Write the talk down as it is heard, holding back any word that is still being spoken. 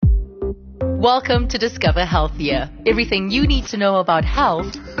Welcome to Discover Healthier. Everything you need to know about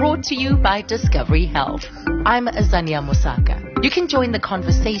health, brought to you by Discovery Health. I'm Azania Musaka. You can join the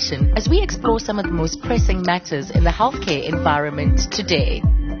conversation as we explore some of the most pressing matters in the healthcare environment today.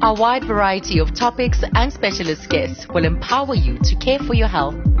 Our wide variety of topics and specialist guests will empower you to care for your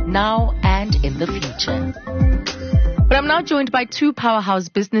health now and in the future. But I'm now joined by two powerhouse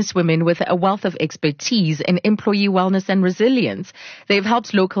businesswomen with a wealth of expertise in employee wellness and resilience. They've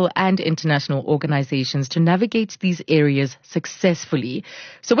helped local and international organizations to navigate these areas successfully.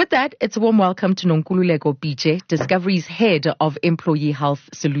 So with that, it's a warm welcome to Nonkululeko Piche, Discovery's head of employee health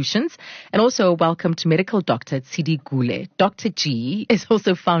solutions, and also a welcome to medical doctor Tsidi Gule. Dr. G is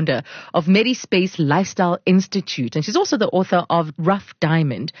also founder of Medispace Lifestyle Institute, and she's also the author of Rough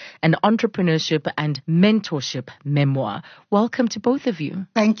Diamond, an entrepreneurship and mentorship memoir. Welcome to both of you.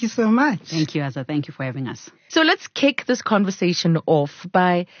 Thank you so much. Thank you, Azza. Thank you for having us. So let's kick this conversation off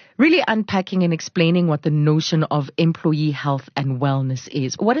by really unpacking and explaining what the notion of employee health and wellness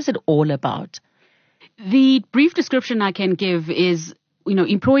is. What is it all about? The brief description I can give is,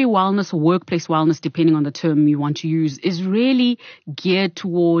 employee wellness or workplace wellness, depending on the term you want to use, is really geared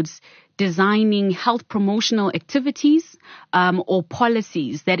towards designing health promotional activities or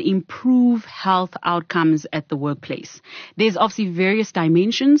policies that improve health outcomes at the workplace. There's obviously various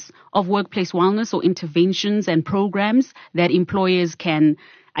dimensions of workplace wellness or interventions and programs that employers can,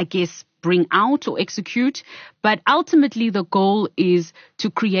 bring out or execute. But ultimately, the goal is to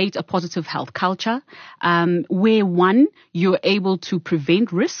create a positive health culture where, one, you're able to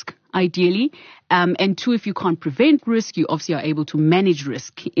prevent risk, ideally, and two, if you can't prevent risk, you obviously are able to manage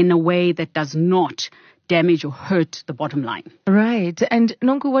risk in a way that does not damage or hurt the bottom line. Right. And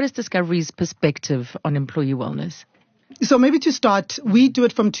Nonku, what is Discovery's perspective on employee wellness? So maybe to start, we do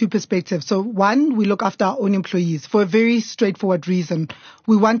it from two perspectives. So one, we look after our own employees for a very straightforward reason.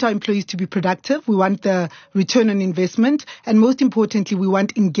 We want our employees to be productive. We want the return on investment. And most importantly, we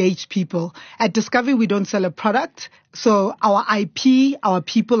want engaged people. At Discovery, we don't sell a product. So our IP, our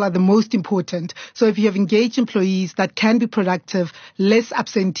people are the most important. So if you have engaged employees that can be productive, less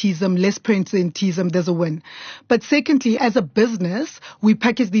absenteeism, less presenteeism, there's a win. But secondly, as a business, we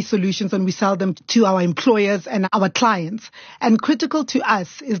package these solutions and we sell them to our employers and our clients. And critical to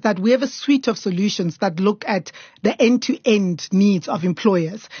us is that we have a suite of solutions that look at the end-to-end needs of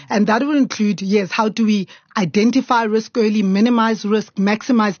employers. And that will include, how do we identify risk early, minimize risk,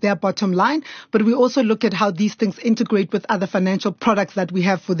 maximize their bottom line. But we also look at how these things integrate with other financial products that we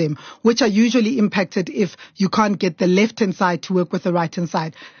have for them, which are usually impacted if you can't get the left-hand side to work with the right-hand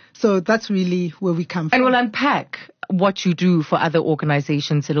side. So that's really where we come from. And we'll unpack what you do for other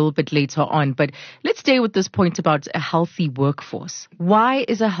organizations a little bit later on. But let's stay with this point about a healthy workforce. Why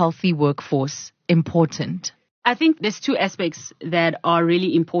is a healthy workforce important? I think there's two aspects that are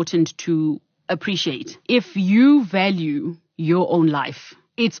really important to appreciate. If you value your own life,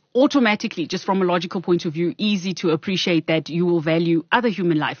 it's automatically, just from a logical point of view, easy to appreciate that you will value other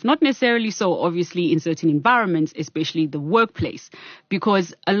human life. Not necessarily so, obviously, in certain environments, especially the workplace,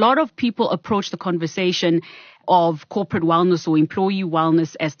 because a lot of people approach the conversation of corporate wellness or employee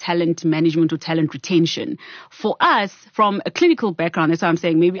wellness as talent management or talent retention. For us, from a clinical background, that's why I'm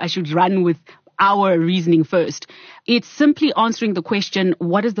saying maybe I should run with our reasoning first. It's simply answering the question,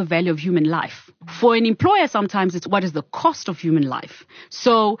 what is the value of human life? For an employer, sometimes it's what is the cost of human life?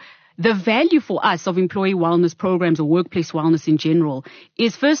 So the value for us of employee wellness programs or workplace wellness in general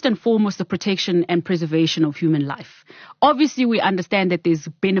is first and foremost the protection and preservation of human life. Obviously, we understand that there's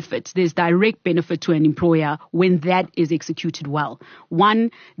benefits, there's direct benefit to an employer when that is executed well.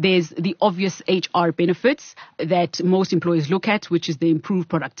 One, there's the obvious HR benefits that most employers look at, which is the improved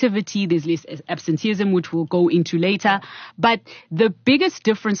productivity, there's less absenteeism, which we'll go into later. But the biggest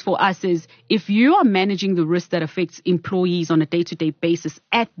difference for us is if you are managing the risk that affects employees on a day-to-day basis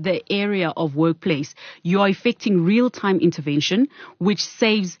at the area of workplace, you are effecting real-time intervention, which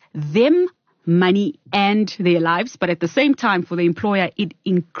saves them money and their lives, but at the same time for the employer, it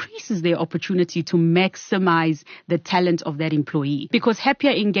increases their opportunity to maximize the talent of that employee, because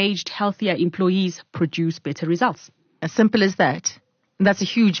happier, engaged, healthier employees produce better results. As simple as that. That's a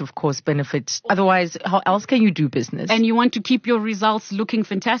huge, of course, benefit. Otherwise, how else can you do business? And you want to keep your results looking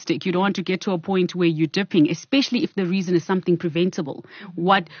fantastic. You don't want to get to a point where you're dipping, especially if the reason is something preventable,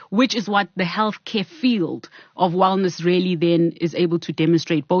 which is what the healthcare field of wellness really then is able to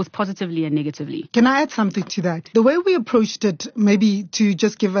demonstrate, both positively and negatively. Can I add something to that? The way we approached it, maybe to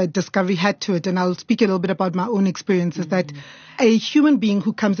just give a discovery hat to it, and I'll speak a little bit about my own experience, is that a human being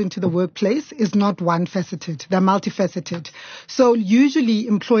who comes into the workplace is not one-faceted. They're multifaceted. So usually usually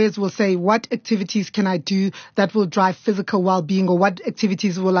employers will say, what activities can I do that will drive physical well-being, or what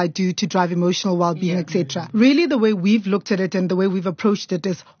activities will I do to drive emotional well-being, etc. Really, the way we've looked at it and the way we've approached it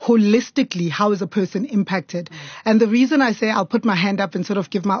is holistically, how is a person impacted? And the reason I say I'll put my hand up and sort of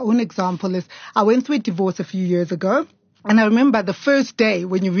give my own example is I went through a divorce a few years ago. And I remember the first day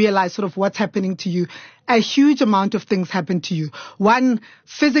when you realize sort of what's happening to you, a huge amount of things happen to you. One,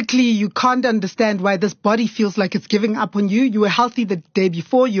 physically, you can't understand why this body feels like it's giving up on you. You were healthy the day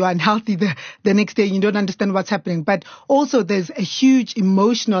before, you are unhealthy the next day, you don't understand what's happening. But also there's a huge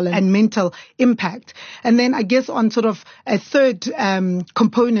emotional and mental impact. And then I guess on sort of a third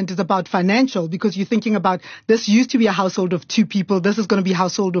component is about financial, because you're thinking about this used to be a household of 2 people, this is going to be a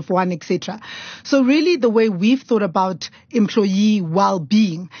household of 1, etc. So really the way we've thought about employee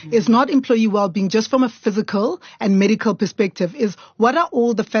well-being is not employee well-being just from a physical and medical perspective, is what are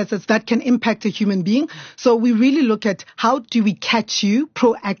all the facets that can impact a human being. So we really look at how do we catch you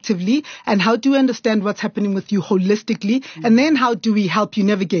proactively, and how do we understand what's happening with you holistically, and then how do we help you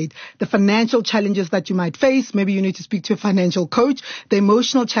navigate the financial challenges that you might face. Maybe you need to speak to a financial coach. The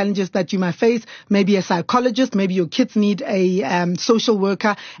emotional challenges that you might face, maybe a psychologist, maybe your kids need a social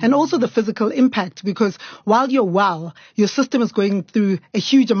worker, and also the physical impact, because while you're well, your system is going through a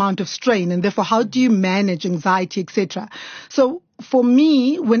huge amount of strain, and therefore how do you manage anxiety, etc. So for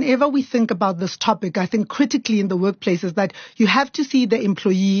me, whenever we think about this topic, I think critically in the workplace is that you have to see the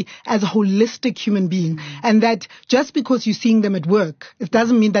employee as a holistic human being, and that just because you're seeing them at work, it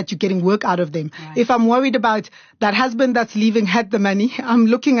doesn't mean that you're getting work out of them. Right. If I'm worried about that husband that's leaving had the money, I'm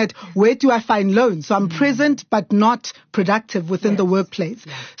looking at where do I find loans? So I'm present but not productive within the workplace.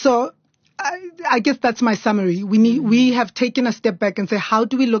 Yes. So I guess that's my summary. We have taken a step back and say, how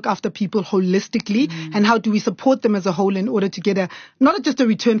do we look after people holistically, and how do we support them as a whole in order to get not just a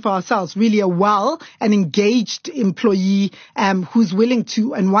return for ourselves, really a well and engaged employee who's willing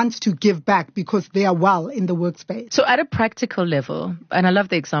to and wants to give back because they are well in the workspace. So at a practical level, and I love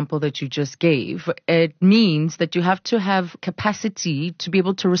the example that you just gave, it means that you have to have capacity to be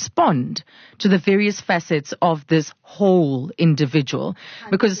able to respond to the various facets of this whole individual,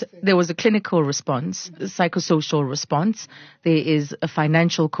 because there was a clinical response, a psychosocial response, there is a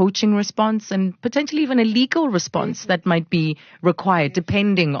financial coaching response, and potentially even a legal response that might be required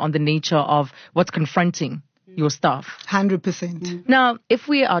depending on the nature of what's confronting your staff. 100%. Now, if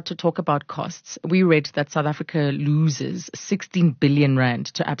we are to talk about costs, we read that South Africa loses 16 billion rand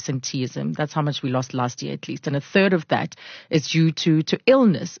to absenteeism. That's how much we lost last year, at least. And a third of that is due to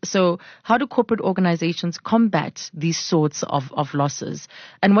illness. So how do corporate organizations combat these sorts of losses?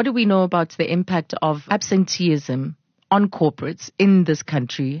 And what do we know about the impact of absenteeism on corporates in this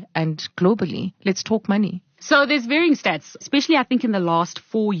country and globally? Let's talk money. So there's varying stats, especially I think in the last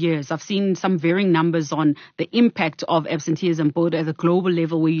 4 years. I've seen some varying numbers on the impact of absenteeism, both at the global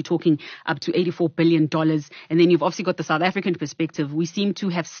level where you're talking up to $84 billion. And then you've obviously got the South African perspective. We seem to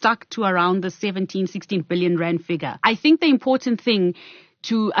have stuck to around the 16 billion rand figure. I think the important thing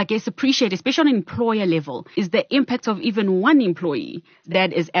to, I guess, appreciate, especially on an employer level, is the impact of even one employee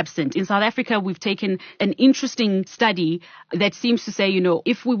that is absent. In South Africa, we've taken an interesting study that seems to say,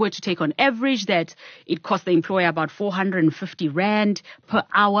 if we were to take on average that it costs the employer about 450 rand per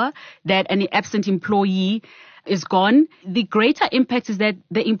hour, that an absent employee is gone. The greater impact is that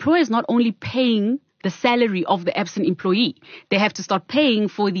the employer is not only paying the salary of the absent employee. They have to start paying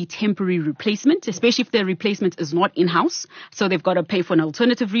for the temporary replacement, especially if the replacement is not in-house. So they've got to pay for an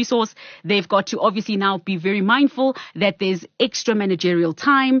alternative resource. They've got to obviously now be very mindful that there's extra managerial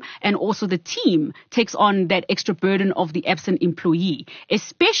time, and also the team takes on that extra burden of the absent employee,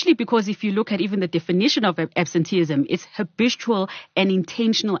 especially because if you look at even the definition of absenteeism, it's habitual and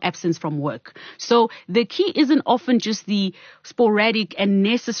intentional absence from work. So the key isn't often just the sporadic and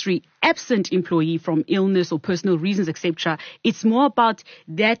necessary absent employee from illness or personal reasons, etc. It's more about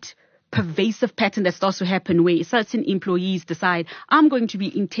that pervasive pattern that starts to happen where certain employees decide, I'm going to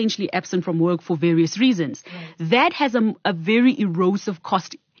be intentionally absent from work for various reasons. Right. That has a very erosive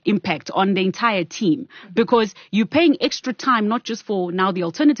cost impact on the entire team, because you're paying extra time, not just for now the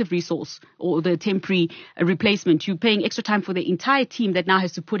alternative resource or the temporary replacement. You're paying extra time for the entire team that now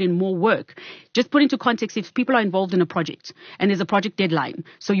has to put in more work. Just put into context, if people are involved in a project and there's a project deadline,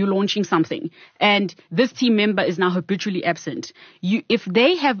 so you're launching something and this team member is now habitually absent, if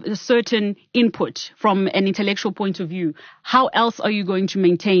they have a certain input from an intellectual point of view, how else are you going to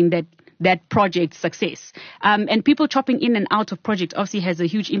maintain that project success? And people chopping in and out of project obviously has a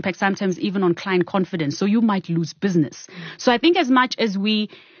huge impact, sometimes even on client confidence. So you might lose business. So I think as much as we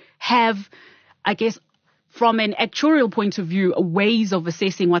have, I guess, from an actuarial point of view, ways of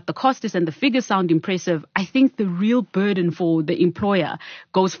assessing what the cost is, and the figures sound impressive, I think the real burden for the employer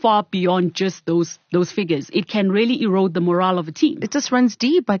goes far beyond just those figures. It can really erode the morale of a team. It just runs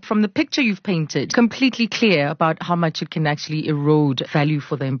deep, but from the picture you've painted, completely clear about how much it can actually erode value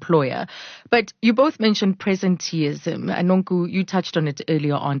for the employer. But you both mentioned presenteeism. And Nonku, you touched on it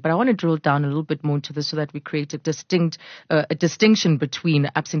earlier on, but I want to drill down a little bit more into this so that we create a distinction between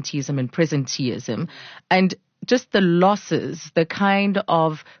absenteeism and presenteeism. And just the losses, the kind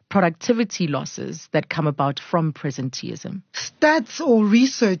of productivity losses that come about from presenteeism. Stats or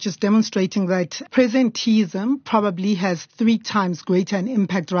research is demonstrating that presenteeism probably has 3 times greater an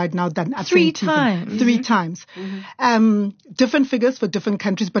impact right now than absenteeism. 3 times? 3 times. Different figures for different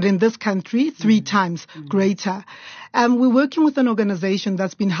countries, but in this country, 3 times greater. We're working with an organization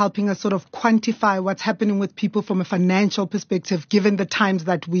that's been helping us sort of quantify what's happening with people from a financial perspective, given the times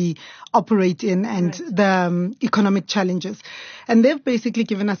that we operate in and the economic challenges. And they've basically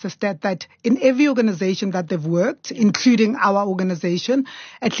given us a stat that in every organization that they've worked, including our organization,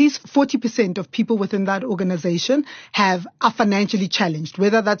 at least 40% of people within that organization are financially challenged,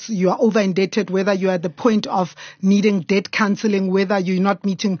 whether that's you are over indebted, whether you're at the point of needing debt counseling, whether you're not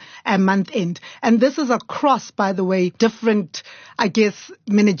meeting a month end. And this is across, by the way, different, I guess,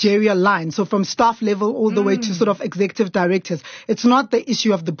 managerial lines. So from staff level all the way to sort of executive directors. It's not the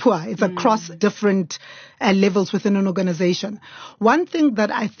issue of the poor. It's across different levels within an organization. One thing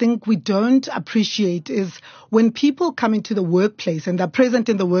that I think we don't appreciate is when people come into the workplace and they're present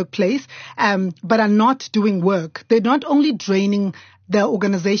in the workplace, but are not doing work, they're not only draining the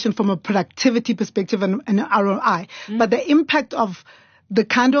organization from a productivity perspective and ROI, but the impact of the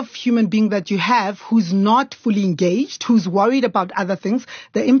kind of human being that you have who's not fully engaged, who's worried about other things,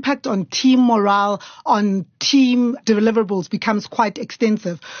 the impact on team morale, on team deliverables becomes quite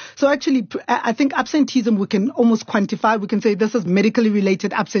extensive. So actually, I think absenteeism we can almost quantify. We can say this is medically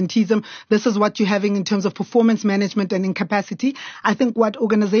related absenteeism. This is what you're having in terms of performance management and incapacity. I think what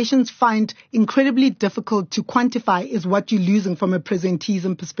organizations find incredibly difficult to quantify is what you're losing from a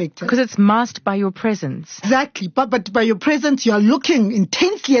presenteeism perspective. Because it's masked by your presence. Exactly. But by your presence, you're looking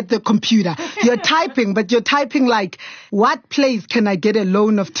intensely at the computer. You're typing, but you're typing like, what place can I get a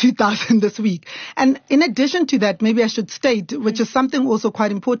loan of 2,000 this week? And in addition to that, maybe I should state, which is something also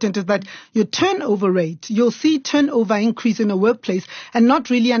quite important, is that your turnover rate, you'll see turnover increase in a workplace and not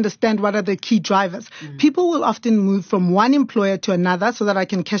really understand what are the key drivers. People will often move from one employer to another so that I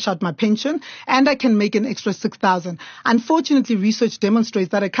can cash out my pension and I can make an extra 6,000. Unfortunately, research demonstrates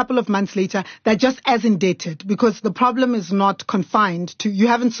that a couple of months later, they're just as indebted because the problem is not confined to, you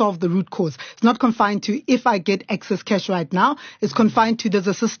haven't solved the root cause. It's not confined to if I get excess cash right now. It's confined to there's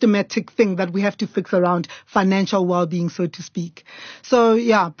a systematic thing that we have to fix around financial well-being, so to speak. So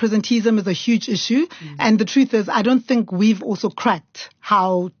yeah, presenteeism is a huge issue. And the truth is, I don't think we've also cracked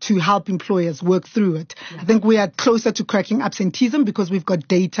how to help employers work through it. I think we are closer to cracking absenteeism because we've got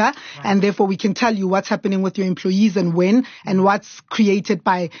data and therefore we can tell you what's happening with your employees and when and what's created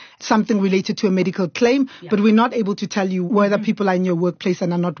by something related to a medical claim. But we're not able to tell you whether people are in your workplace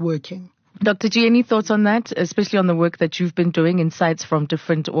and are not working. Dr. G, any thoughts on that, especially on the work that you've been doing, insights from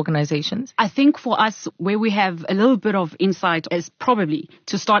different organizations? I think for us, where we have a little bit of insight is probably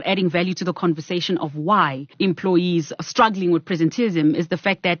to start adding value to the conversation of why employees are struggling with presenteeism is the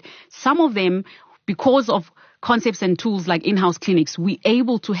fact that some of them, because of concepts and tools like in-house clinics, we're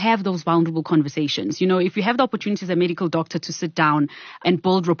able to have those vulnerable conversations. You know, if you have the opportunity as a medical doctor to sit down and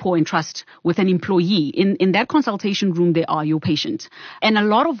build rapport and trust with an employee, in that consultation room, they are your patient. And a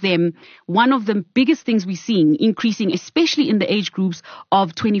lot of them, one of the biggest things we're seeing increasing, especially in the age groups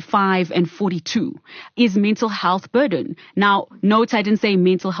of 25 and 42, is mental health burden. Now, note I didn't say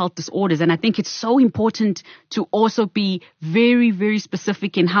mental health disorders, and I think it's so important to also be very, very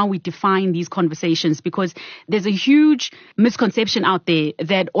specific in how we define these conversations, because there's a huge misconception out there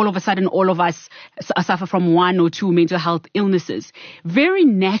that all of a sudden all of us suffer from 1 or 2 mental health illnesses. Very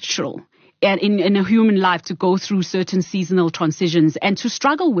natural in a human life to go through certain seasonal transitions and to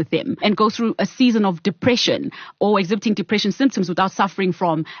struggle with them and go through a season of depression or exhibiting depression symptoms without suffering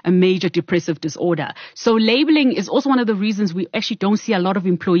from a major depressive disorder. So labeling is also one of the reasons we actually don't see a lot of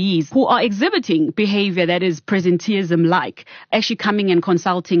employees who are exhibiting behavior that is presenteeism-like, actually coming and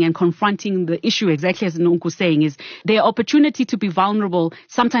consulting and confronting the issue, exactly as Nonku was saying, is their opportunity to be vulnerable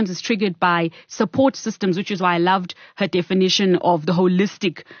sometimes is triggered by support systems, which is why I loved her definition of the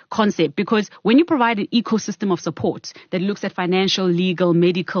holistic concept, because Because when you provide an ecosystem of support that looks at financial, legal,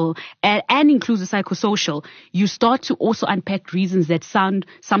 medical, and includes the psychosocial, you start to also unpack reasons that sound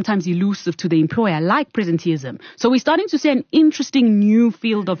sometimes elusive to the employer, like presenteeism. So we're starting to see an interesting new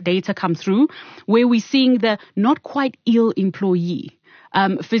field of data come through where we're seeing the not quite ill employee.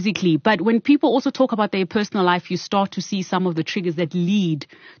 Physically. But when people also talk about their personal life, you start to see some of the triggers that lead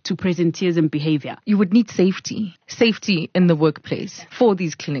to presenteeism behavior. You would need safety in the workplace for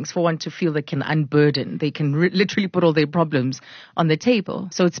these clinics, for one to feel they can unburden. They can literally put all their problems on the table.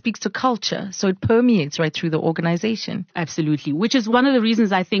 So it speaks to culture. So it permeates right through the organization. Absolutely. Which is one of the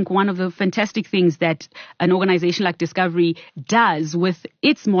reasons I think one of the fantastic things that an organization like Discovery does with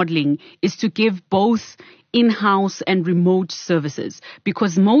its modeling is to give both in-house and remote services,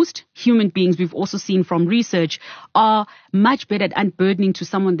 because most human beings, we've also seen from research, are much better at unburdening to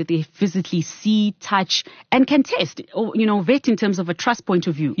someone that they physically see, touch, and can test or, vet in terms of a trust point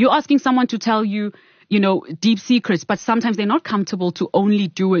of view. You're asking someone to tell you, deep secrets, but sometimes they're not comfortable to only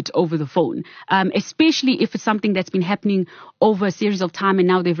do it over the phone, especially if it's something that's been happening over a series of time and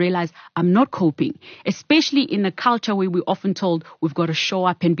now they've realized I'm not coping, especially in a culture where we're often told we've got to show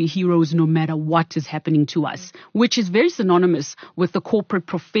up and be heroes no matter what is happening to us, which is very synonymous with the corporate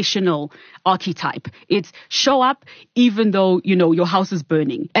professional archetype. It's show up even though, your house is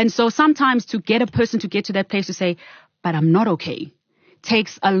burning. And so sometimes to get a person to get to that place to say, but I'm not okay,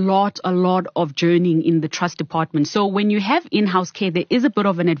 takes a lot of journeying in the trust department. So when you have in-house care, there is a bit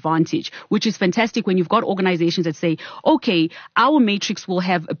of an advantage, which is fantastic when you've got organizations that say, okay, our matrix will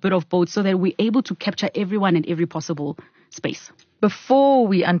have a bit of both so that we're able to capture everyone in every possible space. Before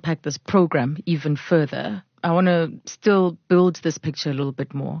we unpack this program even further, I want to still build this picture a little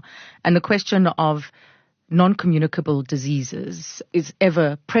bit more. And the question of non-communicable diseases is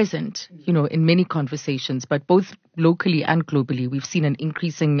ever present, in many conversations, but both locally and globally, we've seen an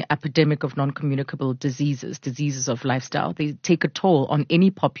increasing epidemic of non-communicable diseases of lifestyle. They take a toll on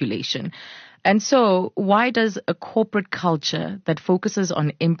any population. And so why does a corporate culture that focuses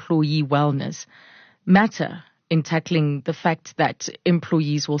on employee wellness matter in tackling the fact that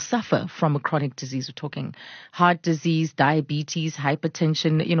employees will suffer from a chronic disease? We're talking heart disease, diabetes,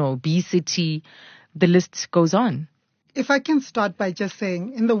 hypertension, obesity. The list goes on. If I can start by just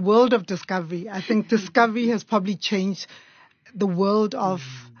saying, in the world of Discovery, I think Discovery has probably changed the world of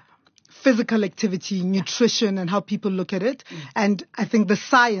physical activity, nutrition, and how people look at it. And I think the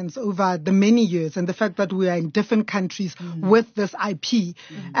science over the many years and the fact that we are in different countries with this IP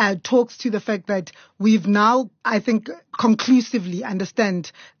talks to the fact that we've now, I think, conclusively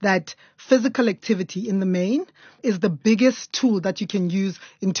understand that physical activity in the main is the biggest tool that you can use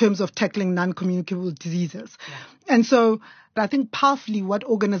in terms of tackling non-communicable diseases. And so I think powerfully what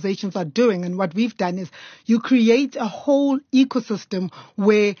organizations are doing and what we've done is you create a whole ecosystem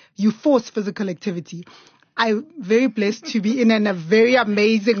where you force physical activity. I'm very blessed to be in a very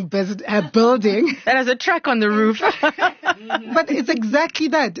amazing building. That has a track on the roof. But it's exactly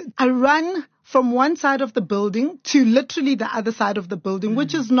that. I run from one side of the building to literally the other side of the building,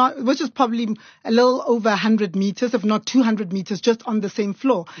 which is probably a little over 100 meters, if not 200 meters, just on the same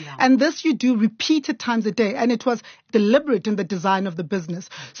floor. Yeah. And this you do repeated times a day. And it was deliberate in the design of the business.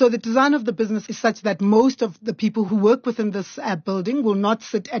 So the design of the business is such that most of the people who work within this building will not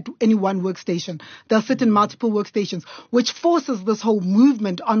sit at any one workstation. They'll sit in multiple workstations, which forces this whole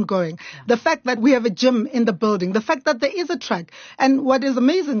movement ongoing. Yeah. The fact that we have a gym in the building, the fact that there is a track. And what is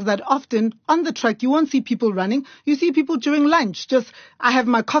amazing is that often on the track, you won't see people running. You see people during lunch. I have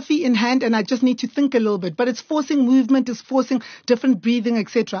my coffee in hand and I just need to think a little bit. But it's forcing movement, it's forcing different breathing,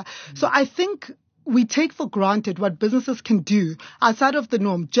 etc. So I think we take for granted what businesses can do outside of the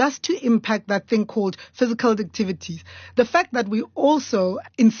norm just to impact that thing called physical activities. The fact that we also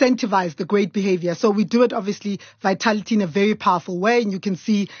incentivize the great behavior. So we do it, obviously, Vitality in a very powerful way. And you can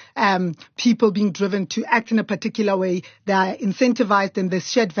see people being driven to act in a particular way. They are incentivized and there's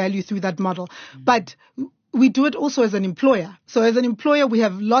shared value through that model. But we do it also as an employer. So as an employer, we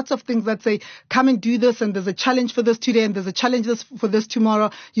have lots of things that say, come and do this, and there's a challenge for this today, and there's a challenge for this tomorrow.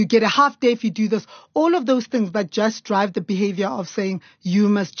 You get a half day if you do this. All of those things that just drive the behavior of saying you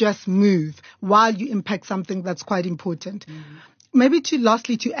must just move while you impact something that's quite important. Maybe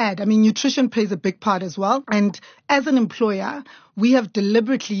lastly to add, nutrition plays a big part as well. And as an employer, we have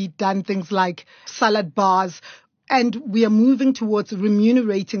deliberately done things like salad bars, and we are moving towards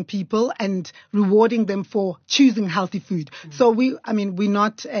remunerating people and rewarding them for choosing healthy food. So we're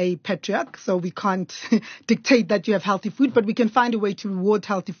not a patriarch, so we can't dictate that you have healthy food, but we can find a way to reward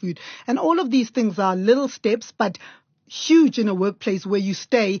healthy food. And all of these things are little steps, but huge in a workplace where you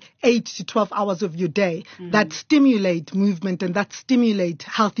stay 8 to 12 hours of your day that stimulate movement and that stimulate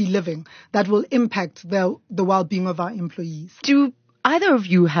healthy living that will impact the well-being of our employees. Do either of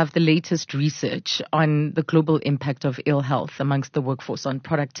you have the latest research on the global impact of ill health amongst the workforce on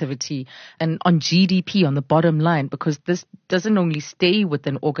productivity and on GDP, on the bottom line? Because this doesn't only stay with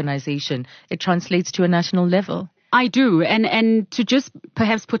an organization, it translates to a national level. I do. And to just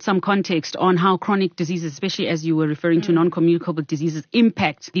perhaps put some context on how chronic diseases, especially as you were referring to non-communicable diseases,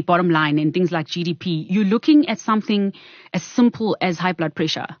 impact the bottom line and things like GDP, you're looking at something as simple as high blood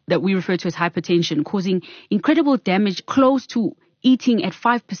pressure that we refer to as hypertension, causing incredible damage close to eating at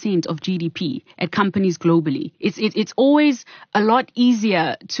 5% of GDP at companies globally. It's always a lot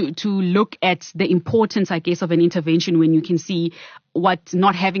easier to look at the importance, I guess, of an intervention when you can see what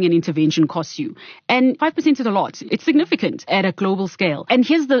not having an intervention costs you. And 5% is a lot. It's significant at a global scale. And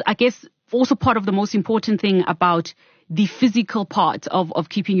here's also part of the most important thing about the physical part of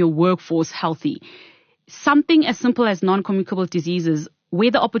keeping your workforce healthy. Something as simple as non-communicable diseases, where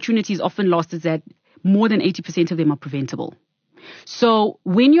the opportunity is often lost, is that more than 80% of them are preventable. So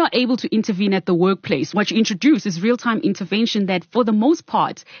when you're able to intervene at the workplace, what you introduce is real-time intervention that for the most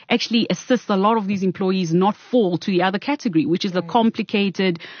part actually assists a lot of these employees not fall to the other category, which is the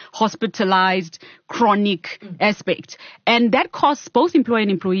complicated, hospitalized, chronic aspect. And that costs both employer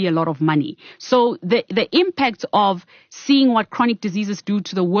and employee a lot of money. So the impact of seeing what chronic diseases do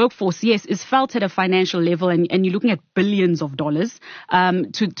to the workforce, yes, is felt at a financial level, and you're looking at billions of dollars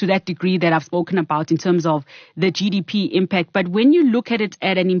to that degree that I've spoken about in terms of the GDP impact. But when you look at it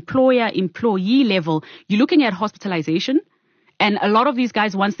at an employer-employee level, you're looking at hospitalization. And a lot of these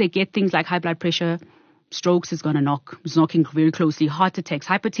guys, once they get things like high blood pressure, strokes is knocking very closely, heart attacks.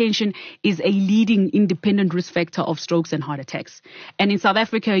 Hypertension is a leading independent risk factor of strokes and heart attacks. And in South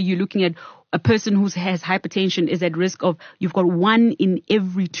Africa, you're looking at a person who has hypertension is at risk of, you've got 1 in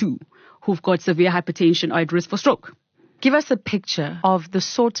every 2 who've got severe hypertension are at risk for stroke. Give us a picture of the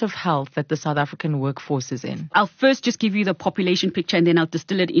sort of health that the South African workforce is in. I'll first just give you the population picture and then I'll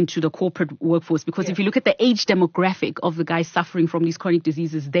distill it into the corporate workforce, because if you look at the age demographic of the guys suffering from these chronic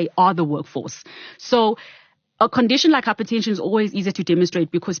diseases, they are the workforce. So a condition like hypertension is always easier to demonstrate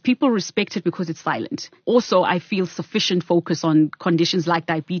because people respect it because it's silent. Also, I feel sufficient focus on conditions like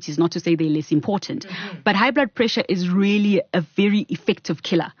diabetes, not to say they're less important. But high blood pressure is really a very effective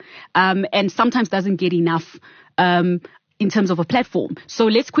killer, and sometimes doesn't get enough in terms of a platform. So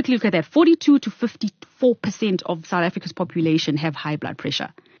let's quickly look at that. 42 to 54% of South Africa's population have high blood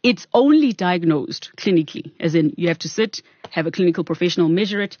pressure. It's only diagnosed clinically, as in you have to sit, have a clinical professional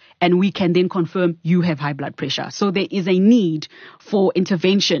measure it, and we can then confirm you have high blood pressure. So there is a need for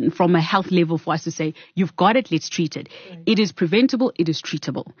intervention from a health level for us to say, you've got it, let's treat it. It is preventable, it is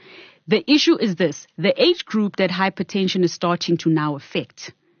treatable. The issue is this: the age group that hypertension is starting to now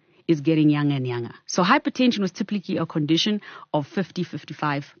affect is getting younger and younger. So hypertension was typically a condition of 50,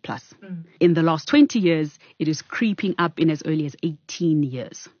 55 plus. In the last 20 years, it is creeping up in as early as 18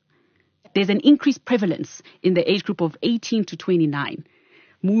 years. There's an increased prevalence in the age group of 18 to 29,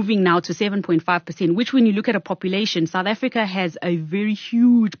 moving now to 7.5%, which when you look at a population, South Africa has a very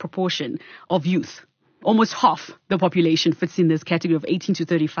huge proportion of youth. Almost half the population fits in this category of 18 to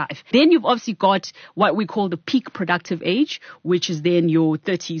 35. Then you've obviously got what we call the peak productive age, which is then your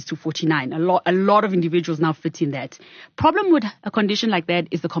 30s to 49. A lot of individuals now fit in that. Problem with a condition like that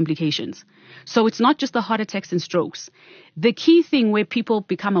is the complications. So it's not just the heart attacks and strokes. The key thing where people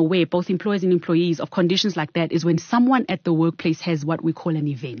become aware, both employers and employees, of conditions like that is when someone at the workplace has what we call an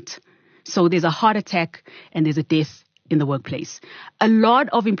event. So there's a heart attack and there's a death in the workplace. A lot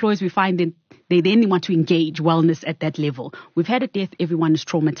of employers, we find that they then want to engage wellness at that level. We've had a death, everyone is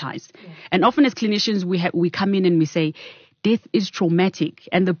traumatized. And often as clinicians, we come in and we say, death is traumatic.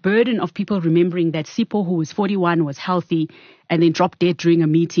 And the burden of people remembering that Sipho, who was 41, was healthy and then dropped dead during a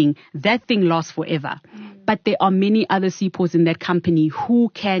meeting, that thing lasts forever. But there are many other Siphos in that company who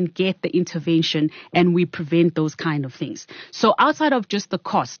can get the intervention, and we prevent those kind of things. So outside of just the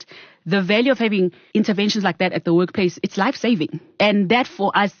cost, the value of having interventions like that at the workplace, it's life-saving. And that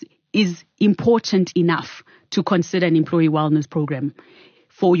for us is important enough to consider an employee wellness program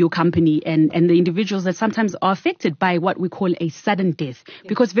for your company and the individuals that sometimes are affected by what we call a sudden death,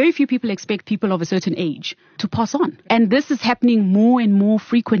 because very few people expect people of a certain age to pass on. And this is happening more and more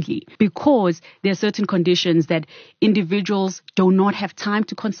frequently because there are certain conditions that individuals do not have time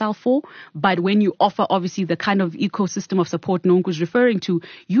to consult for. But when you offer obviously the kind of ecosystem of support Nonku is referring to,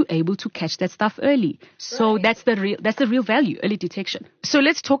 you're able to catch that stuff early. So that's the real value, early detection. So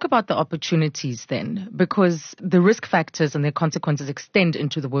let's talk about the opportunities then, because the risk factors and their consequences extend into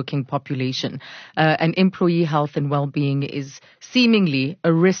to the working population. And employee health and well-being is seemingly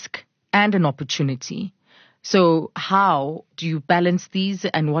a risk and an opportunity. So how do you balance these,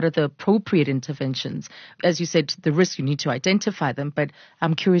 and what are the appropriate interventions? As you said, the risk, you need to identify them, but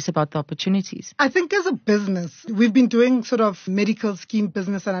I'm curious about the opportunities. I think as a business, we've been doing sort of medical scheme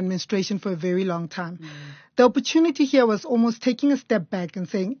business and administration for a very long time. The opportunity here was almost taking a step back and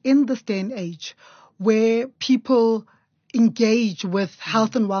saying, in this day and age where people engage with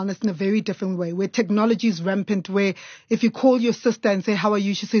health and wellness in a very different way, where technology is rampant, where if you call your sister and say, how are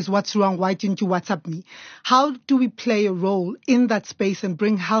you? She says, what's wrong? Why didn't you WhatsApp me? How do we play a role in that space and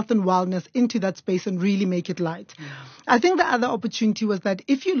bring health and wellness into that space and really make it light? I think the other opportunity was that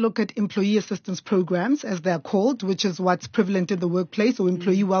if you look at employee assistance programs, as they're called, which is what's prevalent in the workplace, or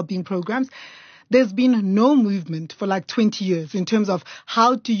employee well-being programs, there's been no movement for like 20 years in terms of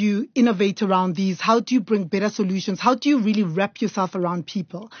how do you innovate around these? How do you bring better solutions? How do you really wrap yourself around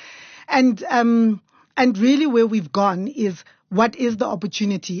people? And really where we've gone is, what is the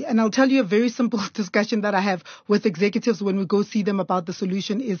opportunity? And I'll tell you a very simple discussion that I have with executives when we go see them about the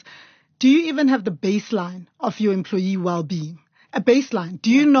solution is, do you even have the baseline of your employee well-being? A baseline. Do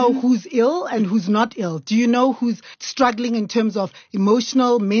you know who's ill and who's not ill? Do you know who's struggling in terms of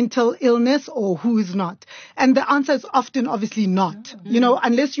emotional, mental illness, or who is not? And the answer is often obviously not. You know,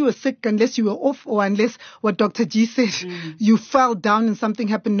 unless you were sick, unless you were off, or unless what Dr. G said, you fell down and something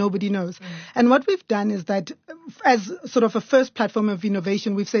happened, nobody knows. And what we've done is that as sort of a first platform of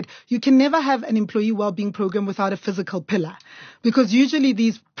innovation, we've said you can never have an employee well-being program without a physical pillar. Because usually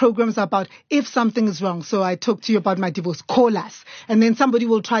these programs are about if something is wrong. So I talk to you about my divorce, call us. And then somebody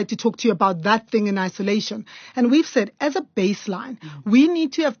will try to talk to you about that thing in isolation. And we've said, as a baseline, we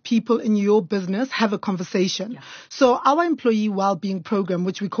need to have people in your business have a conversation. So our employee well-being program,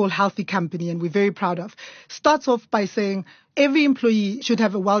 which we call Healthy Company, and we're very proud of, starts off by saying, every employee should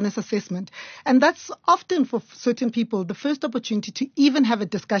have a wellness assessment. And that's often for certain people the first opportunity to even have a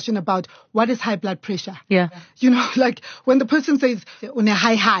discussion about what is high blood pressure. Yeah. You know, like when the person says, on a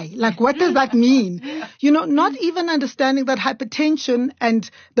high, like what does that mean? You know, not even understanding that hypertension and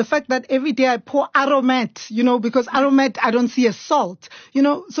the fact that every day I pour Aromat, you know, because Aromat, I don't see as salt, you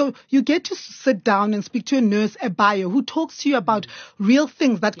know, so you get to sit down and speak to a nurse, a bio, who talks to you about real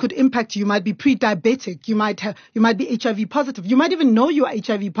things that could impact you. You might be pre-diabetic. You might be HIV positive. You might even know you are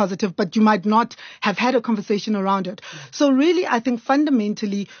HIV positive, but you might not have had a conversation around it. So really, I think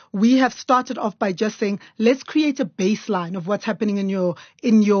fundamentally, we have started off by just saying, let's create a baseline of what's happening in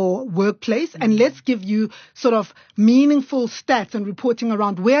your workplace, and let's give you sort of meaningful stats and reporting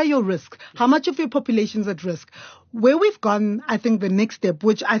around where are your risks, how much of your population is at risk. Where we've gone, I think the next step,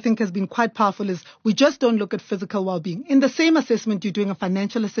 which I think has been quite powerful, is we just don't look at physical well-being. In the same assessment, you're doing a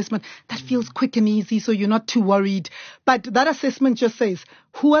financial assessment that feels quick and easy, so you're not too worried. But that assessment just says,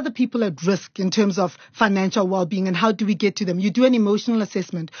 who are the people at risk in terms of financial well-being, and how do we get to them? You do an emotional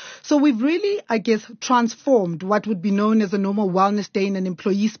assessment. So we've really, I guess, transformed what would be known as a normal wellness day in an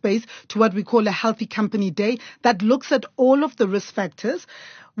employee space to what we call a Healthy Company Day that looks at all of the risk factors.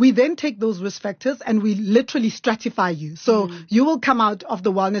 We then take those risk factors and we literally stratify you. So you will come out of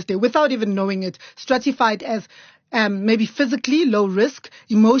the wellness day without even knowing it, stratified as maybe physically low risk,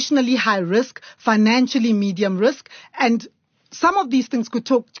 emotionally high risk, financially medium risk, and some of these things could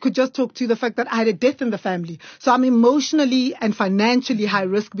just talk to the fact that I had a death in the family. So I'm emotionally and financially high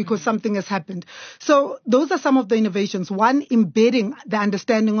risk because something has happened. So those are some of the innovations. One, embedding the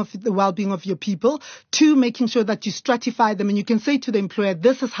understanding of the well-being of your people. Two, making sure that you stratify them and you can say to the employer,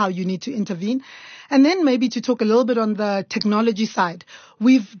 this is how you need to intervene. And then maybe to talk a little bit on the technology side,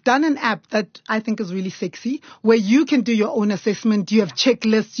 we've done an app that I think is really sexy, where you can do your own assessment. You have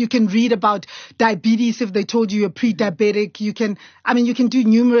checklists. You can read about diabetes if they told you you're pre-diabetic. You can do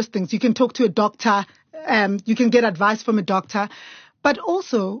numerous things. You can talk to a doctor. You can get advice from a doctor. But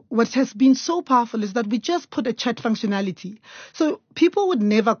also, what has been so powerful is that we just put a chat functionality. So people would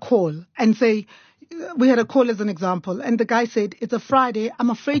never call and say, we had a call as an example, and the guy said, it's a Friday, I'm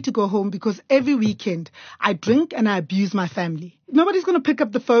afraid to go home because every weekend I drink and I abuse my family. Nobody's going to pick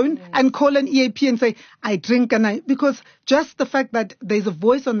up the phone and call an EAP and say, I drink because just the fact that there's a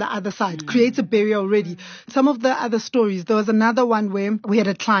voice on the other side creates a barrier already. Some of the other stories, there was another one where we had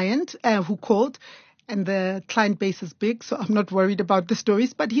a client who called, and the client base is big, so I'm not worried about the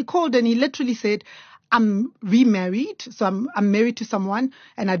stories, but he called and he literally said, I'm remarried, so I'm married to someone,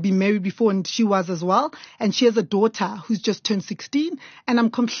 and I'd been married before, and she was as well. And she has a daughter who's just turned 16, and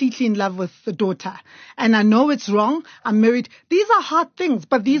I'm completely in love with the daughter. And I know it's wrong. I'm married. These are hard things,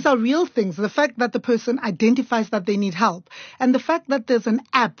 but these are real things. The fact that the person identifies that they need help, and the fact that there's an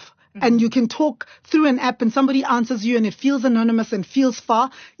app and you can talk through an app and somebody answers you and it feels anonymous and feels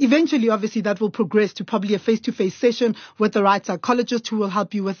far. Eventually, obviously, that will progress to probably a face-to-face session with the right psychologist who will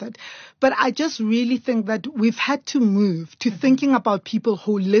help you with it. But I just really think that we've had to move to thinking about people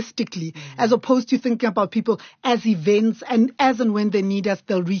holistically as opposed to thinking about people as events and as and when they need us,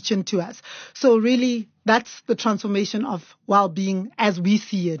 they'll reach into us. So really, that's the transformation of well-being as we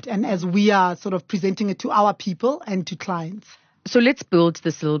see it and as we are sort of presenting it to our people and to clients. So let's build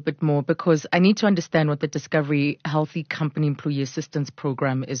this a little bit more, because I need to understand what the Discovery Healthy Company Employee Assistance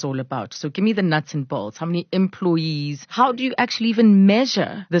Program is all about. So give me the nuts and bolts. How many employees? How do you actually even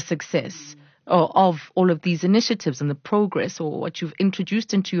measure the success of all of these initiatives and the progress or what you've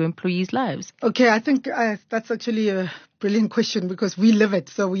introduced into your employees' lives? Okay, I think that's actually a brilliant question because we live it.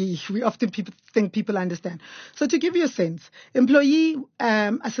 So we often think people understand. So to give you a sense, employee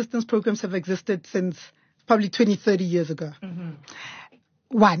assistance programs have existed since probably 20, 30 years ago.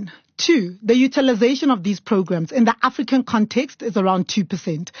 1. 2, the utilization of these programs in the African context is around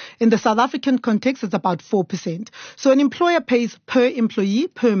 2%. In the South African context, it's about 4%. So an employer pays per employee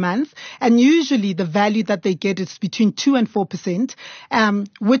per month, and usually the value that they get is between 2 and 4%,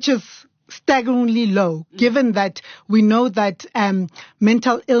 which is staggeringly low, given that we know that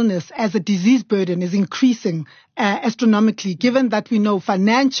mental illness as a disease burden is increasing astronomically, given that we know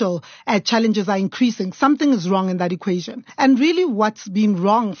financial challenges are increasing. Something is wrong in that equation. And really what's been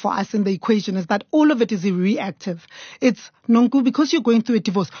wrong for us in the equation is that all of it is reactive. It's, Nonku, because you're going through a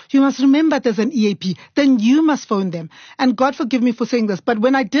divorce, you must remember there's an EAP, then you must phone them. And God forgive me for saying this, but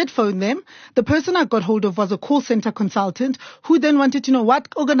when I did phone them, the person I got hold of was a call center consultant who then wanted to know, what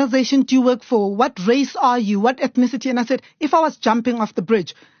organization do you work for? What race are you? What ethnicity? And I said, if I was jumping off the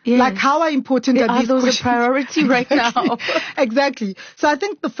bridge, like how are important are these those questions? A priority right now? Exactly. So I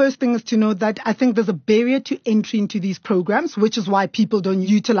think the first thing is to know that I think there's a barrier to entry into these programs, which is why people don't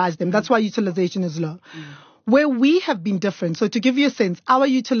utilize them. That's why utilization is low. Where we have been different. So to give you a sense, our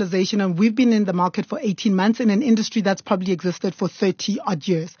utilization, and we've been in the market for 18 months in an industry that's probably existed for 30 odd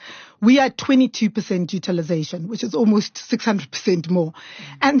years. We are 22% utilization, which is almost 600% more,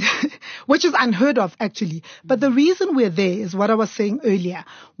 and which is unheard of actually. But the reason we're there is what I was saying earlier.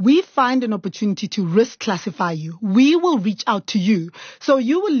 We find an opportunity to risk classify you. We will reach out to you. So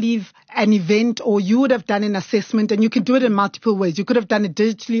you will leave an event or you would have done an assessment, and you can do it in multiple ways. You could have done it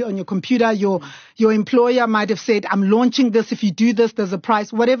digitally on your computer. Your employer might have said, I'm launching this. If you do this, there's a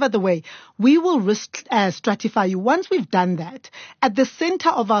price, whatever the way. We will risk stratify you. Once we've done that, at the center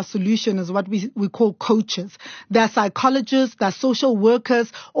of our solution is what we call coaches. They're psychologists, they're social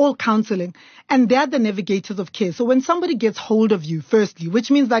workers, all counseling. And they're the navigators of care. So when somebody gets hold of you, firstly, which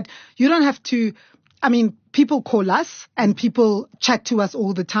means that you don't have to, people call us and people chat to us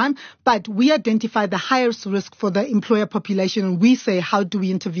all the time, but we identify the highest risk for the employer population and we say, how do we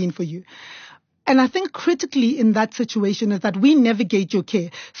intervene for you? And I think critically in that situation is that we navigate your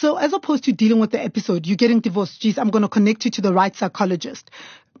care. So as opposed to dealing with the episode, you're getting divorced, geez, I'm going to connect you to the right psychologist.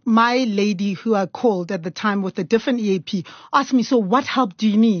 My lady who I called at the time with a different EAP asked me, so what help do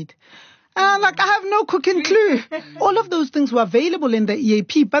you need? And I'm like, I have no cooking clue. All of those things were available in the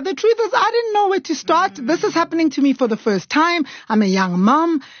EAP, but the truth is I didn't know where to start. This is happening to me for the first time. I'm a young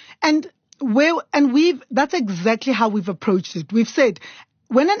mom. That's exactly how we've approached it. We've said,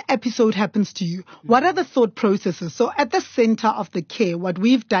 when an episode happens to you, what are the thought processes? So at the center of the care, what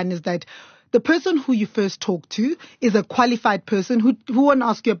we've done is that the person who you first talk to is a qualified person who won't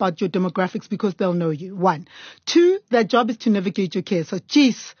ask you about your demographics because they'll know you. 1. 2, their job is to navigate your care. So,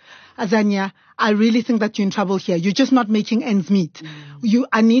 geez, Azania, I really think that you're in trouble here. You're just not making ends meet.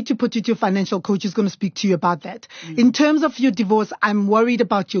 I need to put you to your financial coach who's going to speak to you about that. In terms of your divorce, I'm worried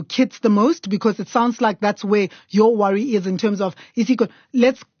about your kids the most because it sounds like that's where your worry is in terms of, is he good?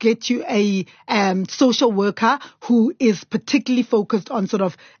 Let's get you a social worker who is particularly focused on sort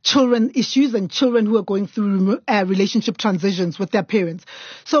of children issues and children who are going through relationship transitions with their parents.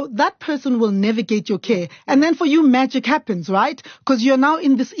 So that person will navigate your care. And then for you, magic happens, right? Because you're now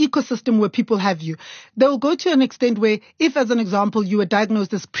in this ecosystem where people have you. They'll go to an extent where if, as an example, you were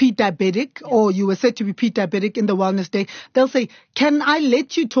diagnosed as pre-diabetic or you were said to be pre-diabetic in the wellness day, they'll say, can I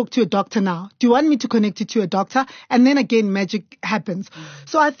let you talk to a doctor now? Do you want me to connect you to a doctor? And then again, magic happens.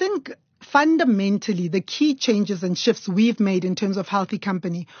 So I think fundamentally, the key changes and shifts we've made in terms of Healthy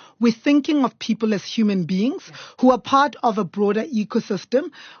Company, we're thinking of people as human beings who are part of a broader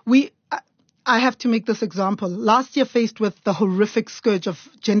ecosystem. I have to make this example. Last year, faced with the horrific scourge of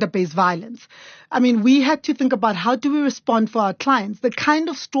gender-based violence, I mean, we had to think about how do we respond for our clients. The kind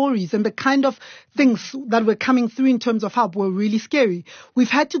of stories and the kind of things that were coming through in terms of help were really scary. We've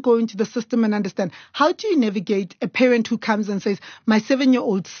had to go into the system and understand, how do you navigate a parent who comes and says, my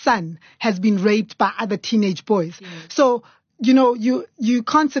 7-year-old son has been raped by other teenage boys. Yeah. So, you know, you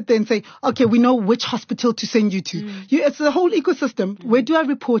can't sit there and say, okay, we know which hospital to send you to. It's the whole ecosystem. Where do I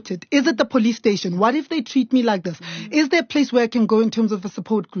report it? Is it the police station? What if they treat me like this? Is there a place where I can go in terms of a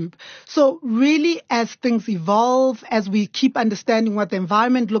support group? So really, as things evolve, as we keep understanding what the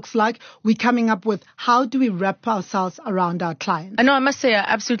environment looks like, we're coming up with how do we wrap ourselves around our clients. I know, I must say, I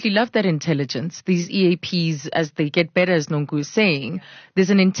absolutely love that intelligence. These EAPs, as they get better, as Nonku is saying, there's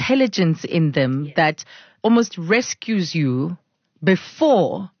an intelligence in them that almost rescues you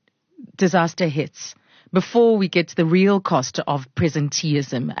before disaster hits, before we get to the real cost of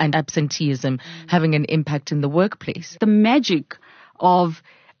presenteeism and absenteeism having an impact in the workplace. The magic of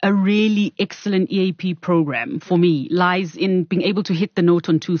a really excellent EAP program for me lies in being able to hit the note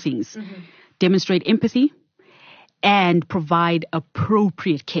on two things. Demonstrate empathy and provide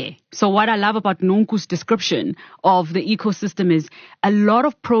appropriate care. So what I love about Nonku's description of the ecosystem is a lot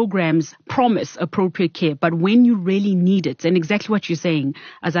of programs promise appropriate care, but when you really need it, and exactly what you're saying,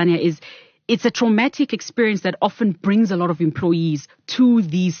 Azania, is it's a traumatic experience that often brings a lot of employees to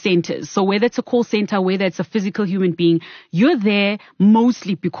these centers. So whether it's a call center, whether it's a physical human being, you're there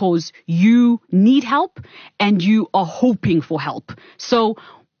mostly because you need help and you are hoping for help. So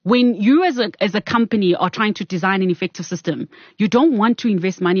when you as a company are trying to design an effective system, you don't want to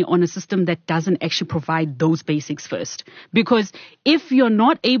invest money on a system that doesn't actually provide those basics first. Because if you're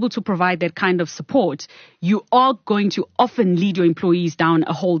not able to provide that kind of support, you are going to often lead your employees down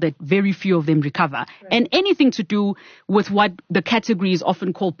a hole that very few of them recover. Right. And anything to do with what the category is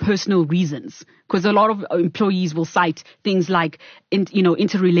often called personal reasons. Because a lot of employees will cite things like,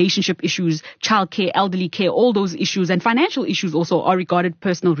 interrelationship issues, childcare, elderly care, all those issues, and financial issues also are regarded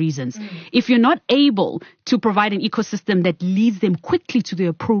personal reasons. If you're not able to provide an ecosystem that leads them quickly to the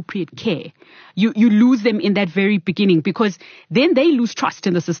appropriate care, you lose them in that very beginning, because then they lose trust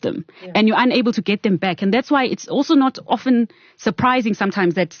in the system and you're unable to get them back. And that's why it's also not often surprising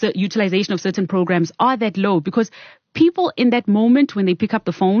sometimes that utilization of certain programs are that low, because people in that moment when they pick up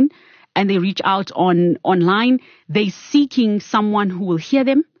the phone and they reach out online, they're seeking someone who will hear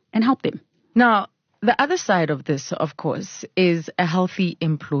them and help them. Now, the other side of this, of course, is a healthy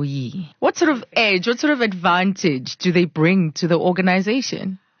employee. What sort of edge, what sort of advantage do they bring to the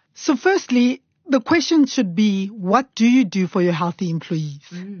organization? So firstly, the question should be, what do you do for your healthy employees?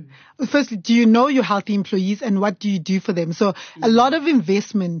 Firstly, do you know your healthy employees and what do you do for them? So a lot of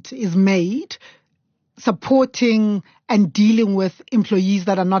investment is made supporting and dealing with employees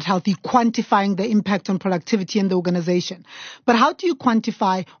that are not healthy, quantifying the impact on productivity in the organization. But how do you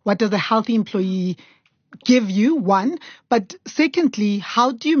quantify what does a healthy employee give you, one, but secondly,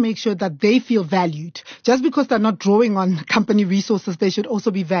 how do you make sure that they feel valued? Just because they're not drawing on company resources, they should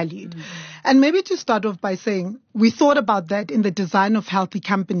also be valued. And maybe to start off by saying, we thought about that in the design of Healthy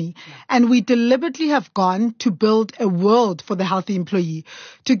Company, and we deliberately have gone to build a world for the healthy employee.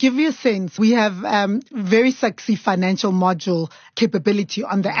 To give you a sense, we have very sexy financial module capability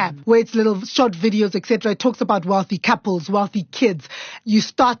on the app, where it's little short videos, etc. It talks about wealthy couples, wealthy kids. You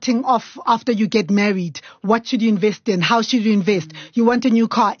starting off after you get married. What should you invest in? How should you invest? You want a new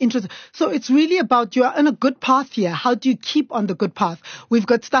car? Interest. So it's really about you're on a good path here. How do you keep on the good path? We've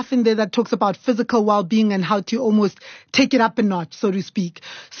got stuff in there that talks about physical well-being and how to almost take it up a notch, so to speak.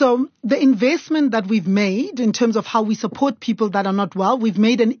 So the investment that we've made in terms of how we support people that are not well, we've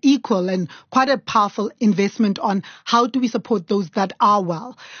made an equal and quite a powerful investment on how do we support those that are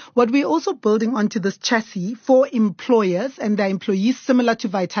well. What we're also building onto this chassis for employers and their employees, similar to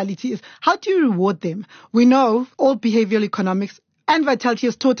Vitality, is how do you reward them? We know all behavioral economics and Vitality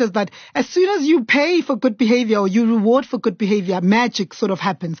has taught us that as soon as you pay for good behavior or you reward for good behavior, magic sort of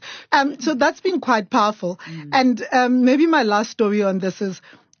happens. So that's been quite powerful. And maybe my last story on this is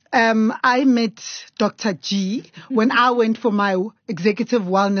I met Dr. G when I went for my executive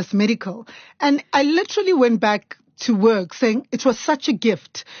wellness medical. And I literally went back to work saying it was such a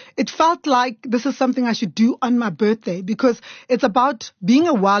gift. It felt like this is something I should do on my birthday because it's about being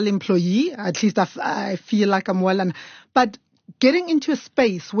a well employee. At least I feel like I'm well. But getting into a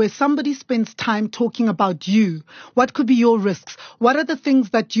space where somebody spends time talking about you. What could be your risks? What are the things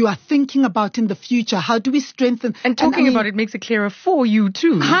that you are thinking about in the future? How do we strengthen? And talking about it makes it clearer for you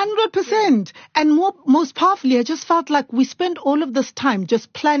too. 100%. And most powerfully, I just felt like we spent all of this time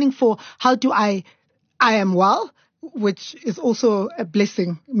just planning for how do I am well. which is also a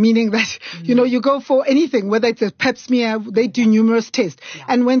blessing, meaning that, you go for anything, whether it's a pap smear, they do numerous tests. Yeah.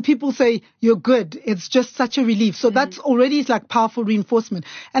 And when people say you're good, it's just such a relief. So that's already is like powerful reinforcement.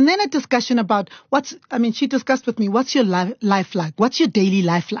 And then a discussion about she discussed with me, what's your life like? What's your daily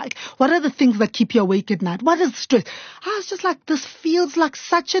life like? What are the things that keep you awake at night? What is stress? I was just like, this feels like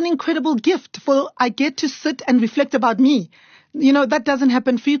such an incredible gift I get to sit and reflect about me. That doesn't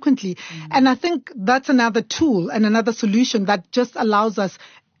happen frequently. And I think that's another tool and another solution that just allows us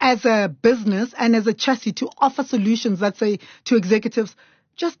as a business and as a chassis to offer solutions that say to executives,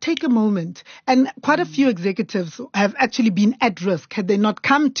 just take a moment. And quite a few executives have actually been at risk. Had they not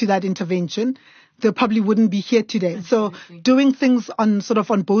come to that intervention, they probably wouldn't be here today. Absolutely. So doing things on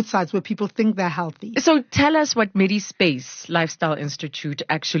both sides where people think they're healthy. So tell us what MediSpace Lifestyle Institute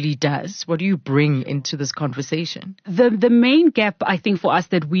actually does. What do you bring into this conversation? The main gap, I think, for us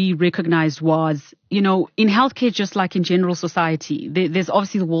that we recognized was, in healthcare, just like in general society, there's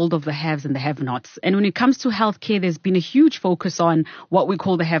obviously the world of the haves and the have-nots. And when it comes to healthcare, there's been a huge focus on what we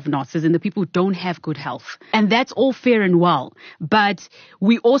call the have-nots, as in the people who don't have good health. And that's all fair and well. But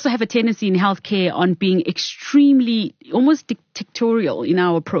we also have a tendency in healthcare on being extremely, almost dictatorial in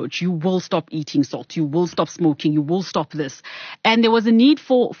our approach. You will stop eating salt. You will stop smoking. You will stop this. And there was a need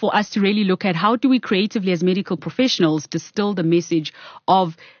for us to really look at how do we creatively as medical professionals distill the message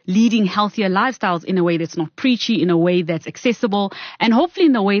of leading healthier lifestyles in a way that's not preachy, in a way that's accessible, and hopefully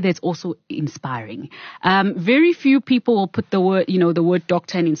in a way that's also inspiring. Very few people will put the word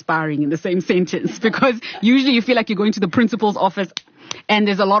doctor and inspiring in the same sentence, because usually you feel like you're going to the principal's office and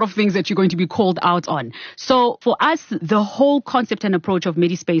there's a lot of things that you're going to be called out on. So for us, the whole concept and approach of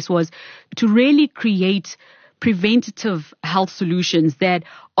MediSpace was to really create preventative health solutions that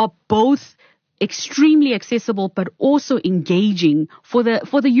are both extremely accessible, but also engaging for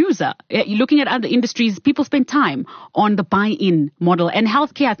the user. You're looking at other industries, people spend time on the buy-in model. And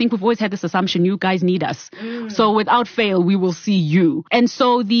healthcare, I think we've always had this assumption, you guys need us. So without fail, we will see you. And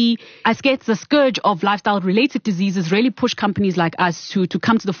so the scourge of lifestyle-related diseases really push companies like us to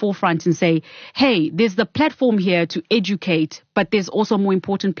come to the forefront and say, hey, there's the platform here to educate, but there's also a more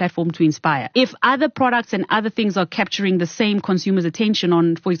important platform to inspire. If other products and other things are capturing the same consumer's attention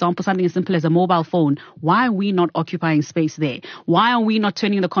on, for example, something as simple as a mobile phone, why are we not occupying space there? Why are we not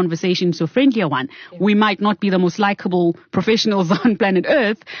turning the conversation into a friendlier one? Yeah. We might not be the most likable professionals on planet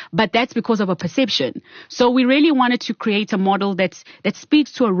Earth, but that's because of a perception. So we really wanted to create a model that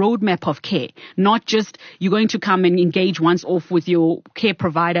speaks to a roadmap of care, not just you're going to come and engage once off with your care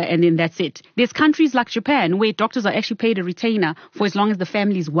provider and then that's it. There's countries like Japan where doctors are actually paid a retainer for as long as the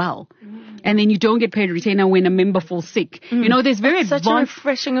family's well. And then you don't get paid a retainer when a member falls sick. There's very such a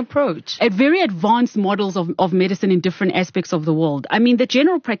refreshing approach. Very advanced models of medicine in different aspects of the world. I mean, the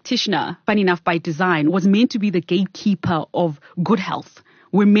general practitioner, funny enough, by design, was meant to be the gatekeeper of good health.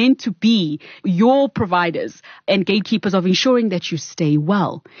 We're meant to be your providers and gatekeepers of ensuring that you stay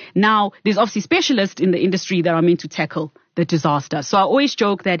well. Now, there's obviously specialists in the industry that are meant to tackle the disaster. So I always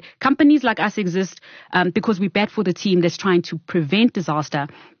joke that companies like us exist because we bat for the team that's trying to prevent disaster,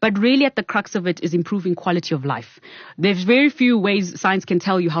 but really at the crux of it is improving quality of life. There's very few ways science can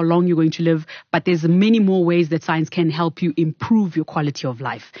tell you how long you're going to live, but there's many more ways that science can help you improve your quality of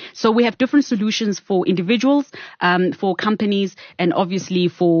life. So we have different solutions for individuals, for companies, and obviously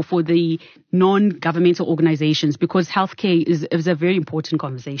for the non-governmental organizations, because healthcare is a very important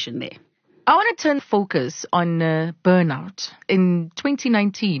conversation there. I want to turn focus on burnout. In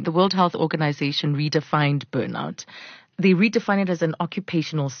 2019, the World Health Organization redefined burnout. They redefine it as an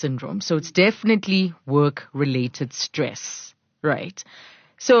occupational syndrome. So it's definitely work-related stress, right?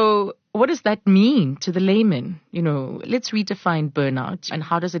 So what does that mean to the layman? Let's redefine burnout, and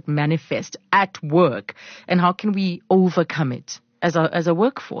how does it manifest at work, and how can we overcome it as a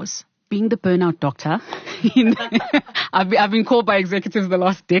workforce? Being the burnout doctor, I've been called by executives the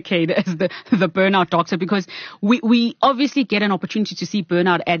last decade as the burnout doctor, because we obviously get an opportunity to see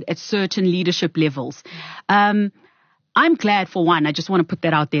burnout at certain leadership levels. I'm glad, for one, I just want to put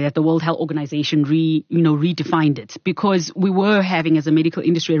that out there, that the World Health Organization redefined it, because we were having, as a medical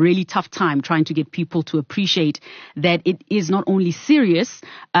industry, a really tough time trying to get people to appreciate that it is not only serious,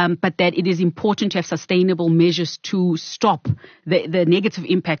 but that it is important to have sustainable measures to stop the negative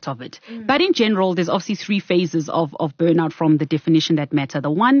impact of it. But in general, there's obviously three phases of burnout from the definition that matter.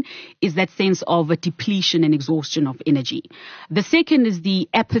 The one is that sense of a depletion and exhaustion of energy. The second is the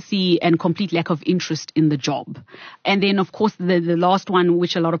apathy and complete lack of interest in the job. And then, of course, the last one,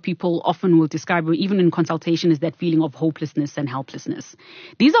 which a lot of people often will describe, even in consultation, is that feeling of hopelessness and helplessness.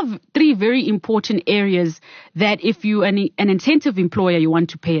 These are three very important areas that if you're an attentive employer, you want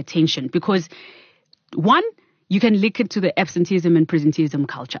to pay attention, because one, you can link it to the absenteeism and presenteeism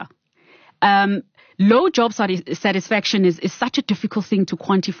culture. Low job satisfaction is such a difficult thing to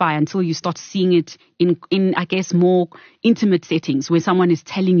quantify until you start seeing it in, I guess, more intimate settings where someone is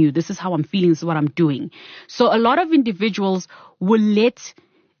telling you, this is how I'm feeling, this is what I'm doing. So a lot of individuals will let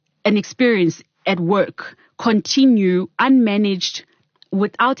an experience at work continue unmanaged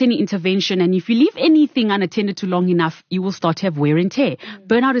without any intervention. And if you leave anything unattended to long enough, you will start to have wear and tear.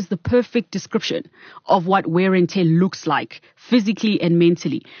 Burnout is the perfect description of what wear and tear looks like physically and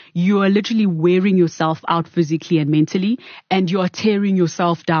mentally. You are literally wearing yourself out physically and mentally, and you are tearing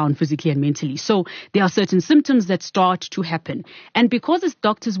yourself down physically and mentally. So there are certain symptoms that start to happen. And because as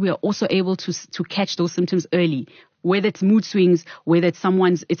doctors, we are also able to catch those symptoms early. Whether it's mood swings, whether it's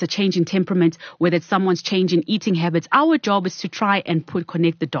a change in temperament, whether it's someone's change in eating habits, our job is to try and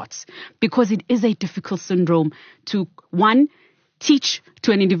connect the dots, because it is a difficult syndrome to, one, teach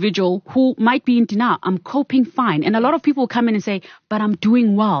to an individual who might be in denial. I'm coping fine. And a lot of people come in and say, but I'm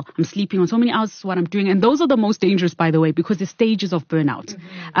doing well. I'm sleeping on so many hours, is what I'm doing. And those are the most dangerous, by the way, because the stages of burnout.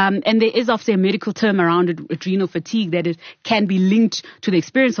 And there is obviously a medical term around it, adrenal fatigue, that it can be linked to the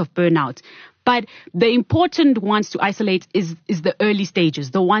experience of burnout. But the important ones to isolate is the early stages,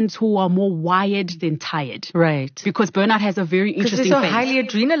 the ones who are more wired than tired. Right. Because burnout has a very interesting Because they're so phase. highly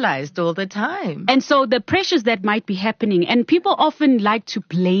adrenalized all the time. And so the pressures that might be happening, and people often like to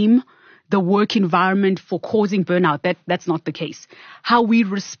blame the work environment for causing burnout. That's not the case. How we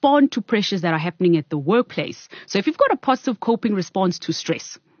respond to pressures that are happening at the workplace. So if you've got a positive coping response to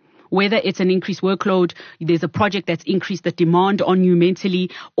stress, whether it's an increased workload, there's a project that's increased the demand on you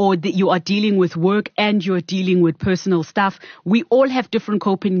mentally, or that you are dealing with work and you're dealing with personal stuff, we all have different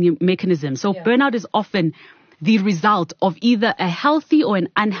coping mechanisms. So burnout is often the result of either a healthy or an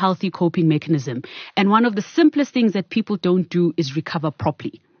unhealthy coping mechanism. And one of the simplest things that people don't do is recover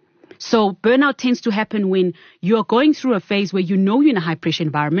properly. So burnout tends to happen when you're going through a phase where you know you're in a high pressure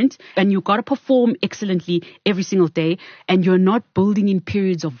environment and you've got to perform excellently every single day, and you're not building in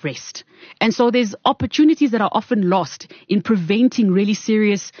periods of rest. And so there's opportunities that are often lost in preventing really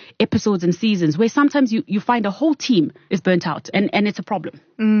serious episodes and seasons where sometimes you find a whole team is burnt out, and it's a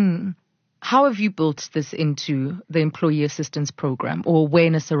problem. How have you built this into the employee assistance program or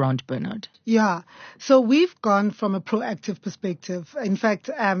awareness around burnout? Yeah. So we've gone from a proactive perspective. In fact,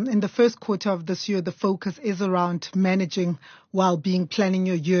 in the first quarter of this year, the focus is around managing well-being, planning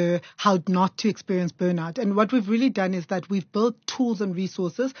your year, how not to experience burnout. And what we've really done is that we've built tools and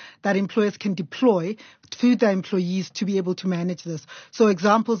resources that employers can deploy to their employees to be able to manage this. So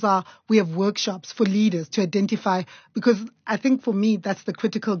examples are, we have workshops for leaders to identify, because I think for me, that's the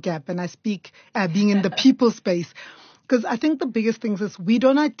critical gap. And I speak being in the people space. Because I think the biggest thing is we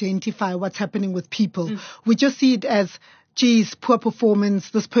don't identify what's happening with people. We just see it as, geez, poor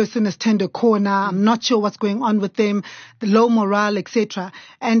performance, this person has turned a corner, I'm not sure what's going on with them, the low morale, etc.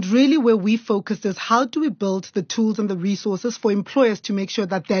 And really where we focused is, how do we build the tools and the resources for employers to make sure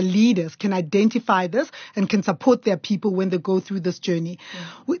that their leaders can identify this and can support their people when they go through this journey.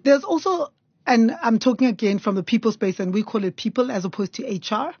 There's also, and I'm talking again from the people space, and we call it people as opposed to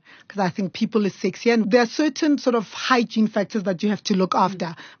HR, because I think people is sexy. And there are certain sort of hygiene factors that you have to look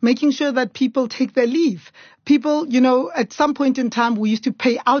after, making sure that people take their leave. People, at some point in time, we used to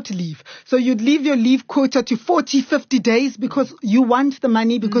pay out leave. So you'd leave your leave quota to 40, 50 days because you want the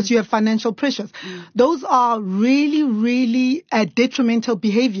money, because you have financial pressures. Those are really, really detrimental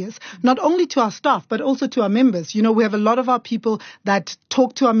behaviors, not only to our staff, but also to our members. We have a lot of our people that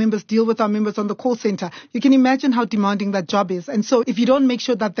talk to our members, deal with our members on the call center. You can imagine how demanding that job is. And so if you don't make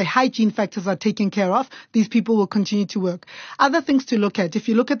sure that the hygiene factors are taken care of, these people will continue to work. Other things to look at, if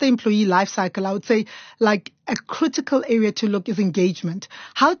you look at the employee life cycle, I would say a critical area to look is engagement.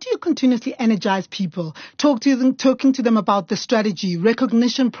 How do you continuously energize people? Talking to them about the strategy,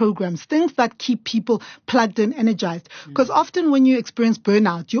 recognition programs, things that keep people plugged in, energized. Because often when you experience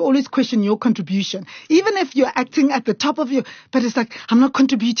burnout, you always question your contribution. Even if you're acting at the top of but it's like, I'm not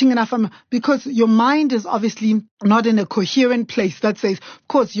contributing enough. Because your mind is obviously not in a coherent place that says, of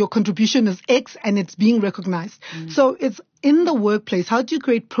course, your contribution is X and it's being recognized. So it's in the workplace, how do you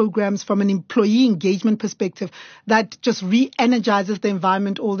create programs from an employee engagement perspective that just re-energizes the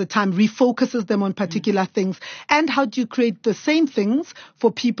environment all the time, refocuses them on particular things? And how do you create the same things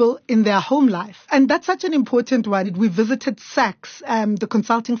for people in their home life? And that's such an important one. We visited Saks, the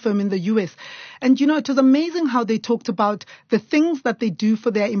consulting firm in the US. And, it was amazing how they talked about the things that they do for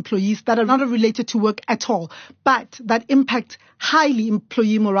their employees that are not related to work at all, but that impact highly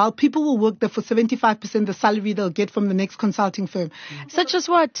employee morale. People will work there for 75% the salary they'll get from the next consulting firm. Such as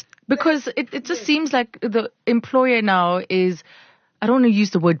what? Because it just seems like the employer now is I don't want to use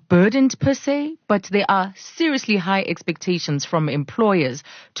the word burdened per se, but there are seriously high expectations from employers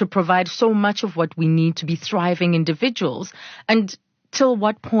to provide so much of what we need to be thriving individuals. And till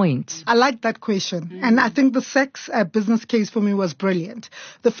what point? I like that question. And I think the sex business case for me was brilliant.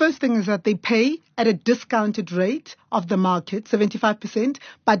 The first thing is that they pay at a discounted rate of the market, 75%,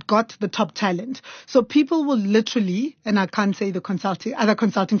 but got the top talent. So people will literally, and I can't say the other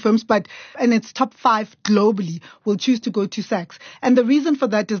consulting firms, but in its top 5 globally will choose to go to Saks. And the reason for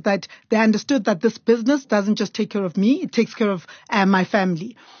that is that they understood that this business doesn't just take care of me, it takes care of my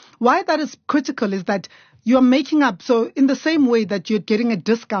family. Why that is critical is that you're making up. So in the same way that you're getting a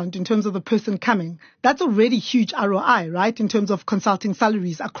discount in terms of the person coming, that's already huge ROI, right? In terms of consulting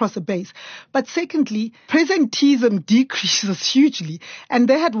salaries across a base. But secondly, presenteeism decreases hugely. And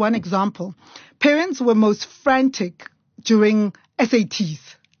they had one example. Parents were most frantic during SATs.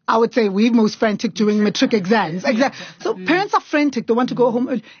 I would say we're most frantic during matric exams. Exactly. So parents are frantic. They want to go home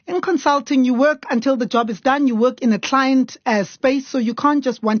early. In consulting, you work until the job is done. You work in a client space, so you can't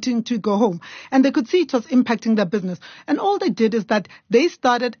just wanting to go home. And they could see it was impacting their business. And all they did is that they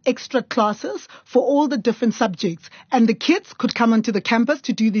started extra classes for all the different subjects. And the kids could come onto the campus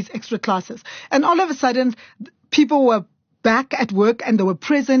to do these extra classes. And all of a sudden, people were back at work and they were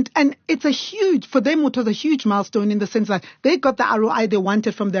present, and for them it was a huge milestone in the sense that they got the ROI they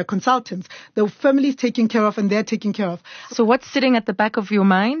wanted from their consultants. The family's taken care of and they're taken care of. So what's sitting at the back of your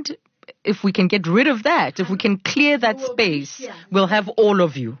mind? If we can get rid of that, if we can clear that space, we'll have all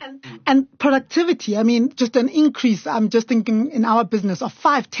of you. And productivity, I mean, just an increase, I'm just thinking in our business of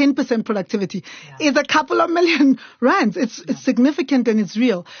 5-10% productivity is a couple of million rands. It's significant and it's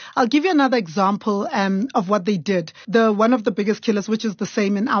real. I'll give you another example of what they did. One of the biggest killers, which is the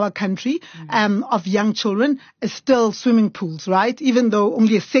same in our country, of young children, is still swimming pools, right? Even though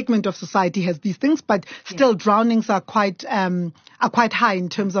only a segment of society has these things, but still drownings are quite high in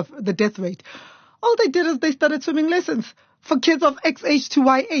terms of the death rate. All they did is they started swimming lessons for kids of X age to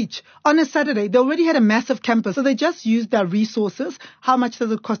Y age on a Saturday. They already had a massive campus, so they just used their resources. How much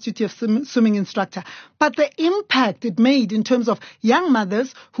does it cost you to have a swimming instructor? But the impact it made in terms of young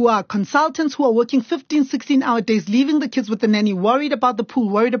mothers who are consultants, who are working 15, 16-hour days, leaving the kids with the nanny, worried about the pool,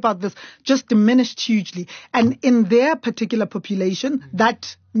 worried about this, just diminished hugely. And in their particular population,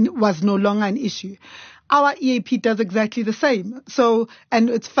 that was no longer an issue. Our EAP does exactly the same. So, and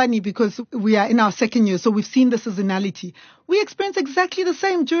it's funny because we are in our second year, so we've seen the seasonality. We experience exactly the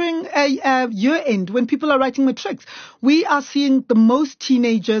same during a year end when people are writing matrics. We are seeing the most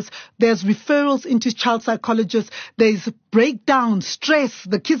teenagers. There's referrals into child psychologists. There's breakdown, stress.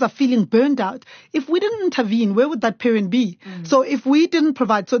 The kids are feeling burned out. If we didn't intervene, where would that parent be? So if we didn't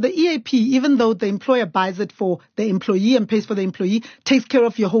provide, so the EAP, even though the employer buys it for the employee and pays for the employee, takes care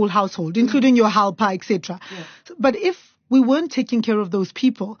of your whole household, including your helper, etc. But if we weren't taking care of those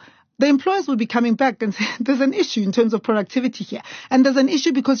people, the employers will be coming back and say, there's an issue in terms of productivity here. And there's an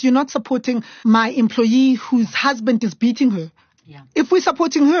issue because you're not supporting my employee whose husband is beating her. If we're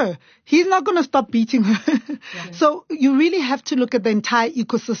supporting her, he's not going to stop beating her. So you really have to look at the entire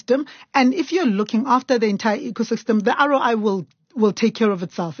ecosystem. And if you're looking after the entire ecosystem, the ROI will take care of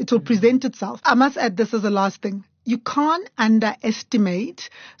itself. It will present itself. I must add this as a last thing. You can't underestimate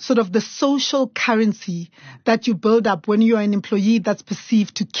sort of the social currency that you build up when you're an employee that's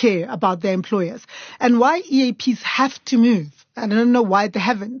perceived to care about their employers. And why EAPs have to move, and I don't know why they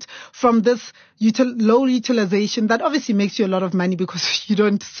haven't, from this low utilization that obviously makes you a lot of money because you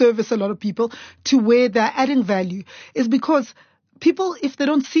don't service a lot of people, to where they're adding value, is because people, if they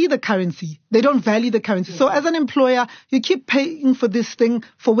don't see the currency, they don't value the currency. So as an employer, you keep paying for this thing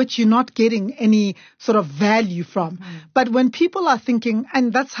for which you're not getting any sort of value from. But when people are thinking,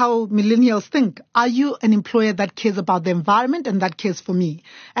 and that's how millennials think, are you an employer that cares about the environment and that cares for me?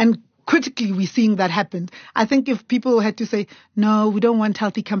 And critically, we're seeing that happen. I think if people had to say, no, we don't want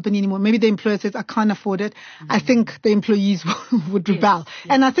healthy company anymore, maybe the employer says, I can't afford it. I think the employees would rebel.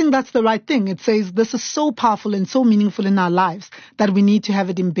 And I think that's the right thing. It says this is so powerful and so meaningful in our lives that we need to have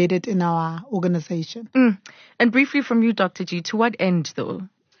it embedded in our organization. And briefly from you, Dr. G, to what end, though,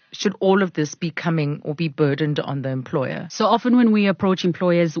 should all of this be coming or be burdened on the employer? So often when we approach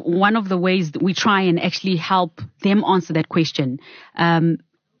employers, one of the ways that we try and actually help them answer that question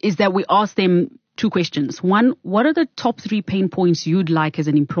is that we ask them 2 questions. One, what are the top 3 pain points you'd like as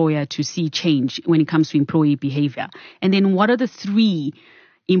an employer to see change when it comes to employee behavior? And then what are the 3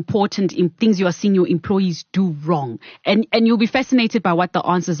 important things you are seeing your employees do wrong? And you'll be fascinated by what the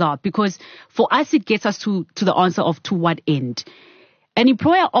answers are, because for us, it gets us to the answer of to what end. An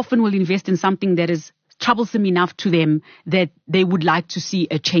employer often will invest in something that is troublesome enough to them that they would like to see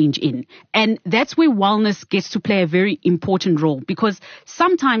a change in. And that's where wellness gets to play a very important role, because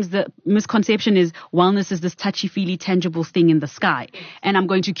sometimes the misconception is wellness is this touchy-feely, tangible thing in the sky. And I'm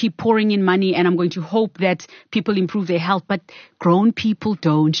going to keep pouring in money and I'm going to hope that people improve their health. But grown people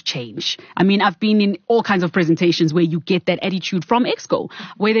don't change. I mean, I've been in all kinds of presentations where you get that attitude from Exco,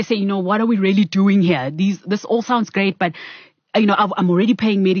 where they say, what are we really doing here? This all sounds great, but I'm already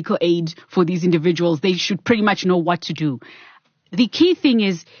paying medical aid for these individuals. They should pretty much know what to do. The key thing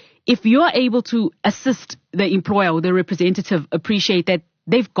is, if you're able to assist the employer or the representative appreciate that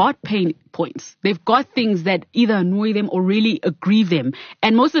they've got pain points, they've got things that either annoy them or really aggrieve them.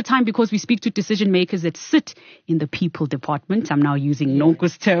 And most of the time, because we speak to decision makers that sit in the people department, I'm now using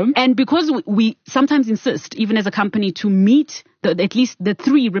Nonko's term, and because we sometimes insist, even as a company, to meet at least the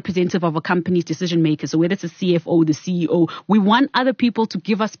three representative of a company's decision makers. So whether it's a CFO, the CEO, we want other people to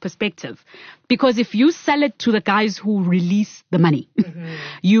give us perspective. Because if you sell it to the guys who release the money,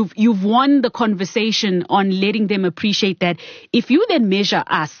 you've won the conversation on letting them appreciate that if you then measure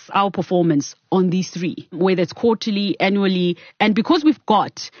us, our performance on these three, whether it's quarterly, annually, and because we've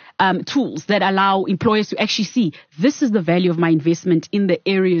got tools that allow employers to actually see this is the value of my investment in the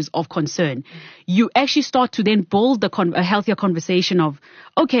areas of concern, you actually start to then build a healthier conversation of,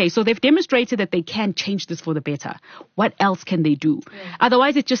 okay, so they've demonstrated that they can change this for the better. What else can they do?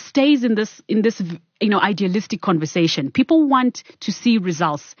 Otherwise, it just stays in this idealistic conversation. People want to see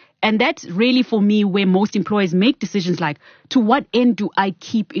results. And that's really, for me, where most employers make decisions like, to what end do I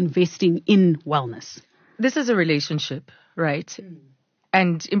keep investing in wellness? This is a relationship, right?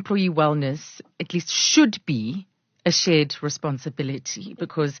 And employee wellness, at least, should be a shared responsibility,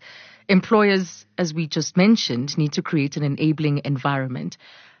 because employers, as we just mentioned, need to create an enabling environment.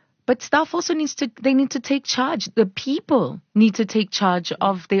 But staff also need to take charge. The people need to take charge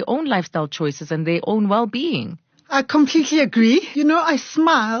of their own lifestyle choices and their own well-being. I completely agree. I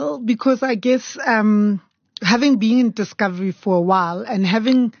smile because I guess having been in Discovery for a while and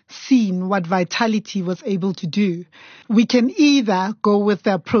having seen what Vitality was able to do, we can either go with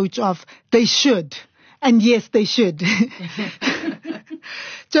the approach of they should. And yes, they should.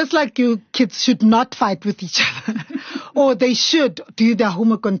 Just like you kids should not fight with each other. Or they should do their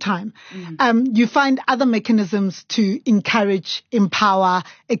homework on time. You find other mechanisms to encourage, empower,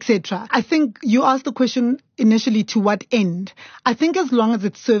 etc. I think you asked the question initially, to what end? I think as long as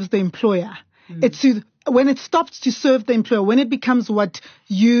it serves the employer, when it stops to serve the employer, when it becomes what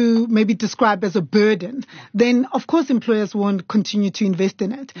you maybe describe as a burden, then of course employers won't continue to invest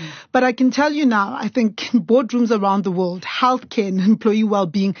in it. But I can tell you now, I think in boardrooms around the world, healthcare and employee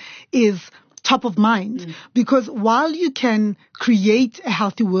well-being is top of mind, because while you can create a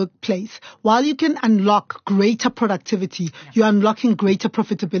healthy workplace, while you can unlock greater productivity, you're unlocking greater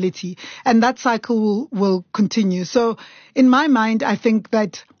profitability, and that cycle will continue. So in my mind, I think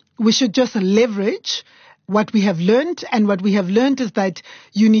that we should just leverage what we have learned, and what we have learned is that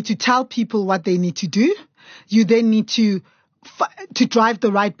you need to tell people what they need to do. You then need to drive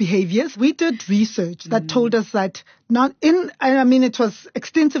the right behaviors. We did research that told us that it was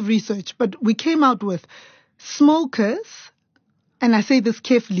extensive research, but we came out with smokers, and I say this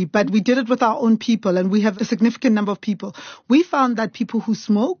carefully, but we did it with our own people, and we have a significant number of people. We found that people who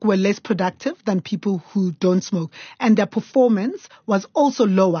smoke were less productive than people who don't smoke, and their performance was also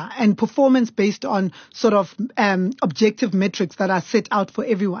lower, and performance based on sort of objective metrics that are set out for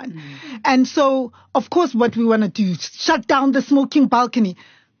everyone. And so, of course, what we want to do is shut down the smoking balcony.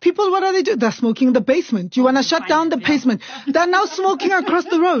 People, what do they do? They're smoking in the basement. You want to shut down the basement. They're now smoking across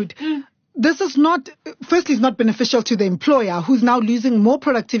the road. This is firstly, it's not beneficial to the employer, who's now losing more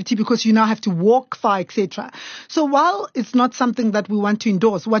productivity because you now have to walk far, etc. So while it's not something that we want to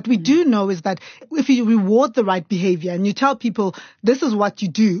endorse, what we do know is that if you reward the right behavior and you tell people this is what you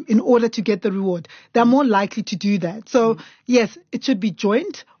do in order to get the reward, they're more likely to do that. So yes, it should be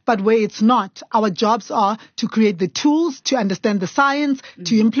joint. But where it's not, our jobs are to create the tools, to understand the science,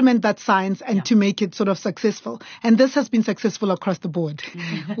 to implement that science, and to make it sort of successful. And this has been successful across the board.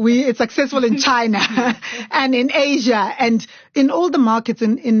 It's successful in China and in Asia and in all the markets,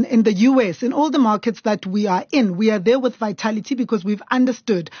 in the US, in all the markets that we are in. We are there with Vitality because we've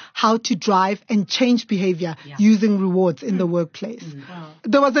understood how to drive and change behavior using rewards in the workplace.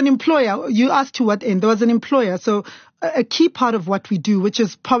 There was an employer, you asked to what end, there was an employer. So a key part of what we do, which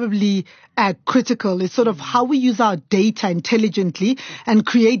is probably critical, is sort of how we use our data intelligently and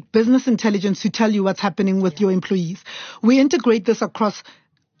create business intelligence to tell you what's happening with your employees. We integrate this across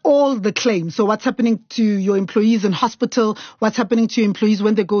all the claims. So what's happening to your employees in hospital, what's happening to your employees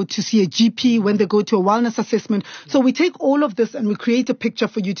when they go to see a GP, when they go to a wellness assessment. So we take all of this and we create a picture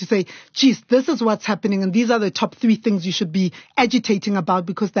for you to say, geez, this is what's happening. And these are the top 3 things you should be agitating about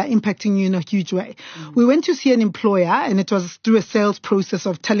because they're impacting you in a huge way. We went to see an employer, and it was through a sales process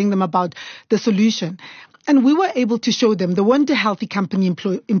of telling them about the solution. And we were able to show them, they weren't a Healthy Company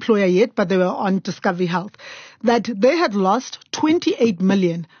employer yet, but they were on Discovery Health, that they had lost 28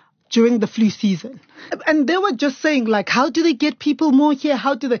 million during the flu season. And they were just saying, like, how do they get people more here?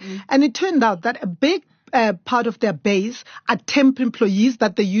 How do they? And it turned out that a big part of their base are temp employees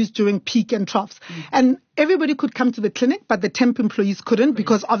that they use during peak and troughs. And everybody could come to the clinic, but the temp employees couldn't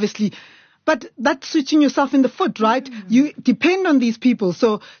because obviously, but that's switching yourself in the foot, right? You depend on these people.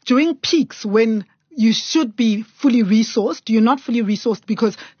 So during peaks when you should be fully resourced, you're not fully resourced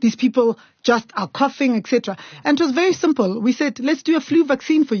because these people just are coughing, etc. And it was very simple. We said, let's do a flu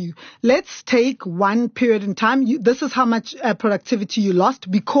vaccine for you. Let's take one period in time. This is how much productivity you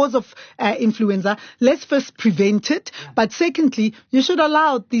lost because of influenza. Let's first prevent it. But secondly, you should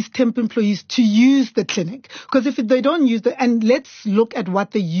allow these temp employees to use the clinic. Because if they don't use it, and let's look at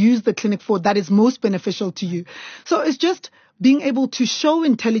what they use the clinic for that is most beneficial to you. So it's just being able to show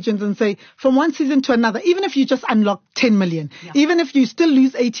intelligence and say, from one season to another, even if you just unlock 10 million, even if you still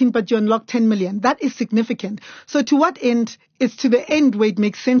lose 18, but you unlock 10 million, that is significant. So to what end? It's to the end where it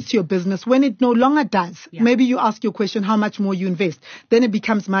makes sense to your business. When it no longer does, maybe you ask your question, how much more you invest. Then it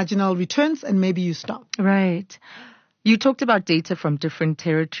becomes marginal returns and maybe you stop. Right. You talked about data from different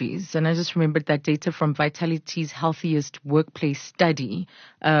territories, and I just remembered that data from Vitality's Healthiest Workplace study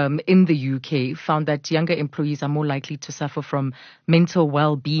in the UK found that younger employees are more likely to suffer from mental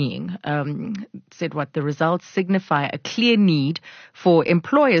well-being. Said what the results signify a clear need for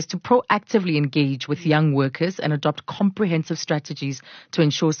employers to proactively engage with young workers and adopt comprehensive strategies to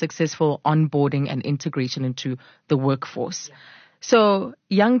ensure successful onboarding and integration into the workforce. So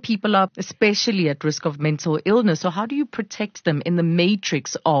young people are especially at risk of mental illness. So how do you protect them in the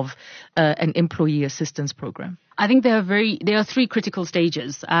matrix of an employee assistance program? I think there are 3 critical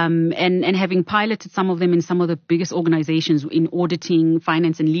stages, and having piloted some of them in some of the biggest organizations in auditing,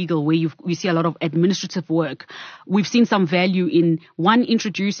 finance and legal, where we see a lot of administrative work, we've seen some value in, one,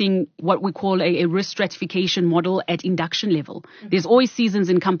 introducing what we call a risk stratification model at induction level. There's always seasons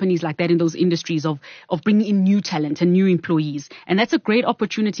in companies like that in those industries of bringing in new talent and new employees. And that's a great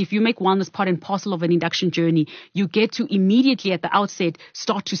opportunity. If you make wellness part and parcel of an induction journey, you get to immediately at the outset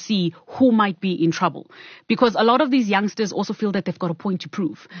start to see who might be in trouble. Because a lot of these youngsters also feel that they've got a point to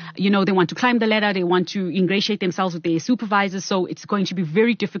prove. You know, they want to climb the ladder, they want to ingratiate themselves with their supervisors, so it's going to be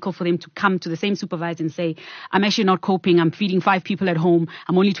very difficult for them to come to the same supervisor and say, I'm actually not coping, I'm feeding 5 people at home,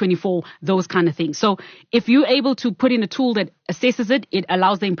 I'm only 24, those kind of things. So if you're able to put in a tool that assesses it, it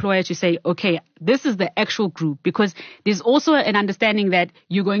allows the employer to say, okay, this is the actual group, because there's also an understanding that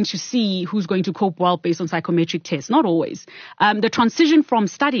you're going to see who's going to cope well based on psychometric tests. Not always. The transition from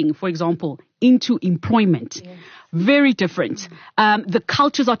studying, for example, into employment. Very different. The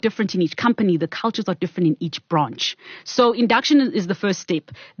cultures are different in each company. The cultures are different in each branch. So induction is the first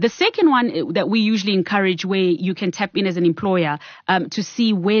step. The second one that we usually encourage, where you can tap in as an employer to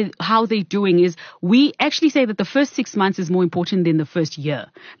see how they're doing, is we actually say that the first 6 months is more important than the first year,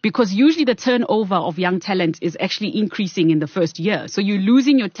 because usually the turnover of young talent is actually increasing in the first year. So you're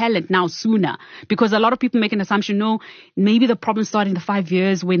losing your talent now sooner, because a lot of people make an assumption, no, maybe the problem started in the 5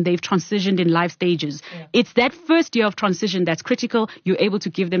 years when they've transitioned in life stages. It's that first year of transition that's critical. You're able to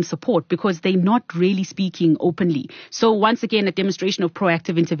give them support because they're not really speaking openly. So once again, a demonstration of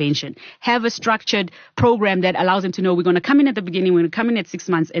proactive intervention. Have a structured program that allows them to know, we're going to come in at the beginning, we're going to come in at 6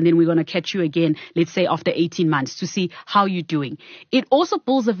 months, and then we're going to catch you again, let's say after 18 months, to see how you're doing. It also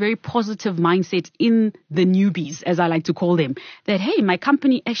builds a very positive mindset in the newbies, as I like to call them, that, hey, my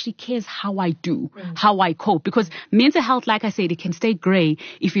company actually cares how I do, how I cope. Because mental health, like I said, it can stay gray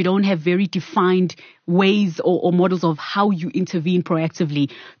if you don't have very defined ways or models of how you intervene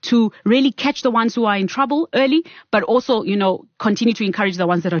proactively to really catch the ones who are in trouble early, but also, you know, continue to encourage the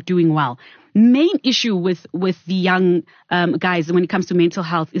ones that are doing well. Main issue with the young guys when it comes to mental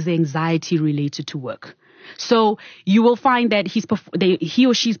health is the anxiety related to work. So you will find that he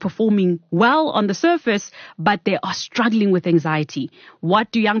or she's performing well on the surface, but they are struggling with anxiety.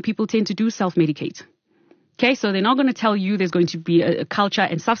 What do young people tend to do? Self-medicate. Okay, so they're not going to tell you there's going to be a culture,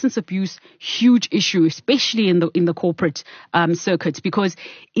 and substance abuse, huge issue, especially in the corporate circuits, because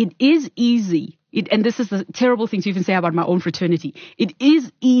it is easy. And this is the terrible thing to even say about my own fraternity. It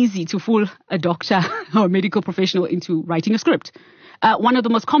is easy to fool a doctor or a medical professional into writing a script. One of the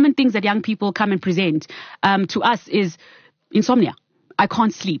most common things that young people come and present to us is insomnia. I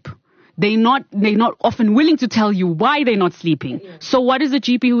can't sleep. They're not often willing to tell you why they're not sleeping. Yeah. So what is a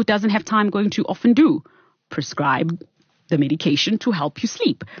GP who doesn't have time going to often do? Prescribe the medication to help you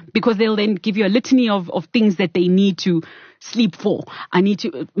sleep, because they'll then give you a litany of things that they need to sleep for. I need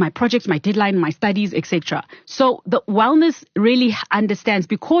to, my project, my deadline, my studies, etc. So the wellness really understands,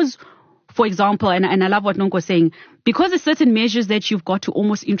 because, for example, and I love what Nonko was saying, because there's certain measures that you've got to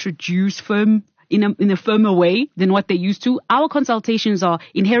almost introduce in a firmer way than what they used to. Our consultations are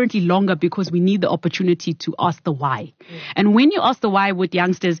inherently longer because we need the opportunity to ask the why. And when you ask the why with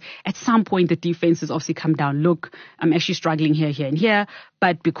youngsters, at some point the defenses obviously come down. Look, I'm actually struggling here, and here,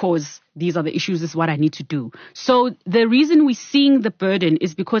 but because these are the issues, this is what I need to do. So the reason we're seeing the burden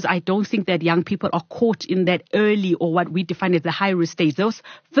is because I don't think that young people are caught in that early, or what we define as the high risk stage. Those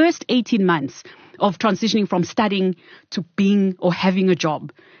first 18 months of transitioning from studying to being or having a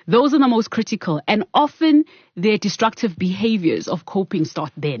job. Those are the most critical, and often their destructive behaviors of coping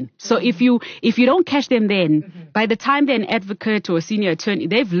start then. So if you don't catch them then, by the time they're an advocate or a senior attorney,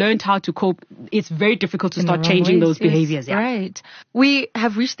 they've learned how to cope. It's very difficult to start changing those behaviors. Yeah. Right. We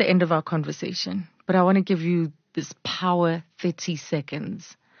have reached the end of our conversation, but I want to give you this power 30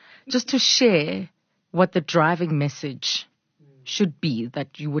 seconds just to share what the driving message should be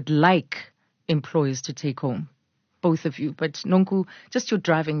that you would like employers to take home. Both of you, but Nonku, just your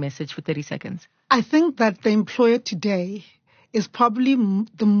driving message for 30 seconds. I think that the employer today is probably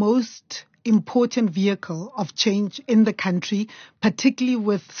the most important vehicle of change in the country, particularly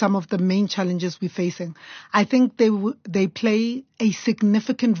with some of the main challenges we're facing. I think they play a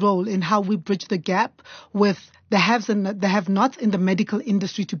significant role in how we bridge the gap with the haves and the have-nots in the medical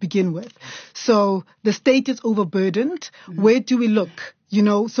industry to begin with. So the state is overburdened. Mm-hmm. Where do we look?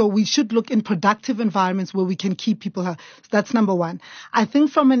 So we should look in productive environments where we can keep people healthy. That's number one. I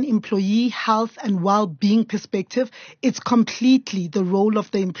think from an employee health and well-being perspective, it's completely the role of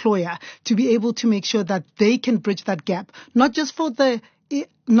the employer to be able to make sure that they can bridge that gap, not just for the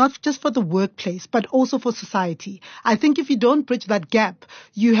workplace, but also for society. I think if you don't bridge that gap,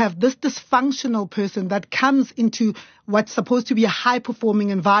 you have this dysfunctional person that comes into what's supposed to be a high-performing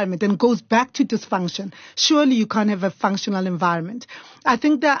environment and goes back to dysfunction. Surely you can't have a functional environment. I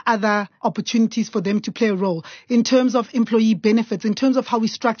think there are other opportunities for them to play a role in terms of employee benefits, in terms of how we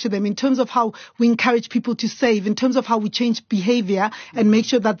structure them, in terms of how we encourage people to save, in terms of how we change behavior and make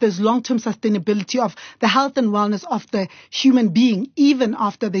sure that there's long-term sustainability of the health and wellness of the human being, even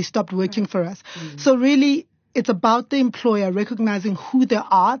after they stopped working for us. Mm-hmm. So really, it's about the employer recognizing who they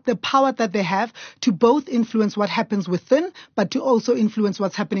are, the power that they have to both influence what happens within, but to also influence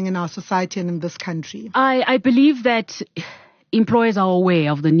what's happening in our society and in this country. I believe that employers are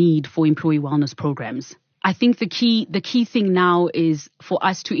aware of the need for employee wellness programs. I think the key thing now is for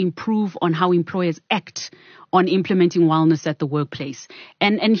us to improve on how employers act on implementing wellness at the workplace.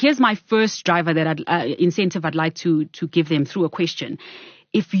 And here's my first driver incentive I'd like to give them through a question.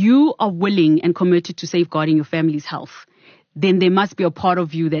 If you are willing and committed to safeguarding your family's health, then there must be a part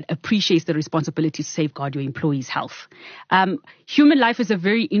of you that appreciates the responsibility to safeguard your employees' health. Human life is a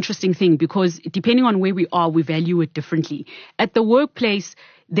very interesting thing because depending on where we are, we value it differently. At the workplace,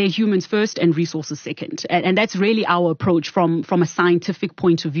 they're humans first and resources second. And that's really our approach from a scientific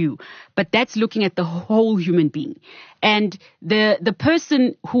point of view. But that's looking at the whole human being. And the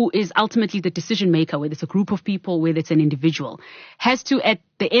person who is ultimately the decision maker, whether it's a group of people, whether it's an individual, has to, at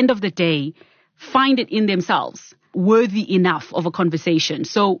the end of the day, find it in themselves worthy enough of a conversation.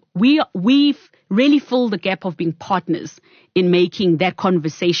 So we've really filled the gap of being partners in making that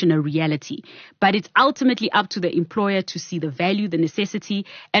conversation a reality. But it's ultimately up to the employer to see the value, the necessity,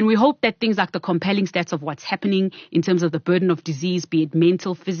 and we hope that things like the compelling stats of what's happening in terms of the burden of disease, be it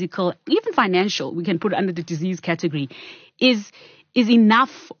mental, physical, even financial, we can put it under the disease category, is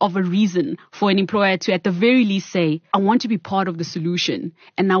enough of a reason for an employer to at the very least say, I want to be part of the solution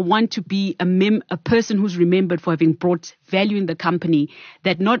and I want to be a person who's remembered for having brought value in the company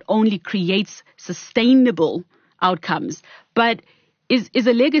that not only creates sustainable outcomes, but is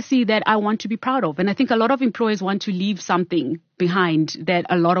a legacy that I want to be proud of. And I think a lot of employers want to leave something behind that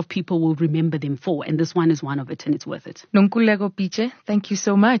a lot of people will remember them for. And this one is one of it, and it's worth it. Nonkululeko Pitje, thank you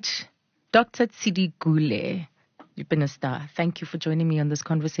so much. Dr. Tshidi Gule, you've been a star. Thank you for joining me on this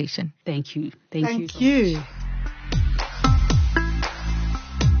conversation. Thank you. Thank you.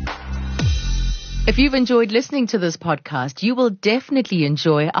 If you've enjoyed listening to this podcast, you will definitely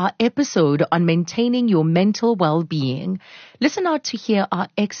enjoy our episode on maintaining your mental well-being. Listen out to hear our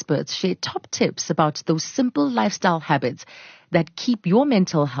experts share top tips about those simple lifestyle habits that keep your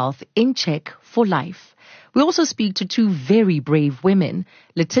mental health in check for life. We also speak to two very brave women,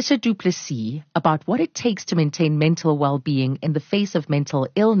 Letitia Du Plessis, about what it takes to maintain mental well-being in the face of mental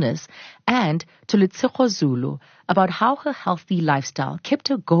illness, and to Letshego Zulu about how her healthy lifestyle kept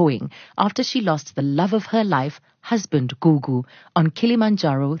her going after she lost the love of her life, husband Gugu, on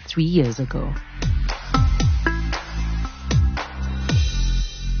Kilimanjaro 3 years ago.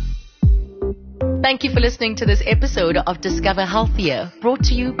 Thank you for listening to this episode of Discover Healthier, brought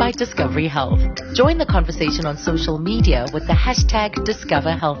to you by Discovery Health. Join the conversation on social media with the hashtag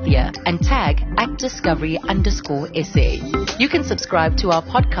 #DiscoverHealthier and tag @Discovery_SA. You can subscribe to our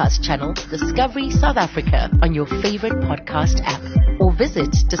podcast channel, Discovery South Africa, on your favorite podcast app, or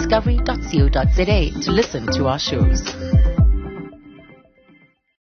visit discovery.co.za to listen to our shows.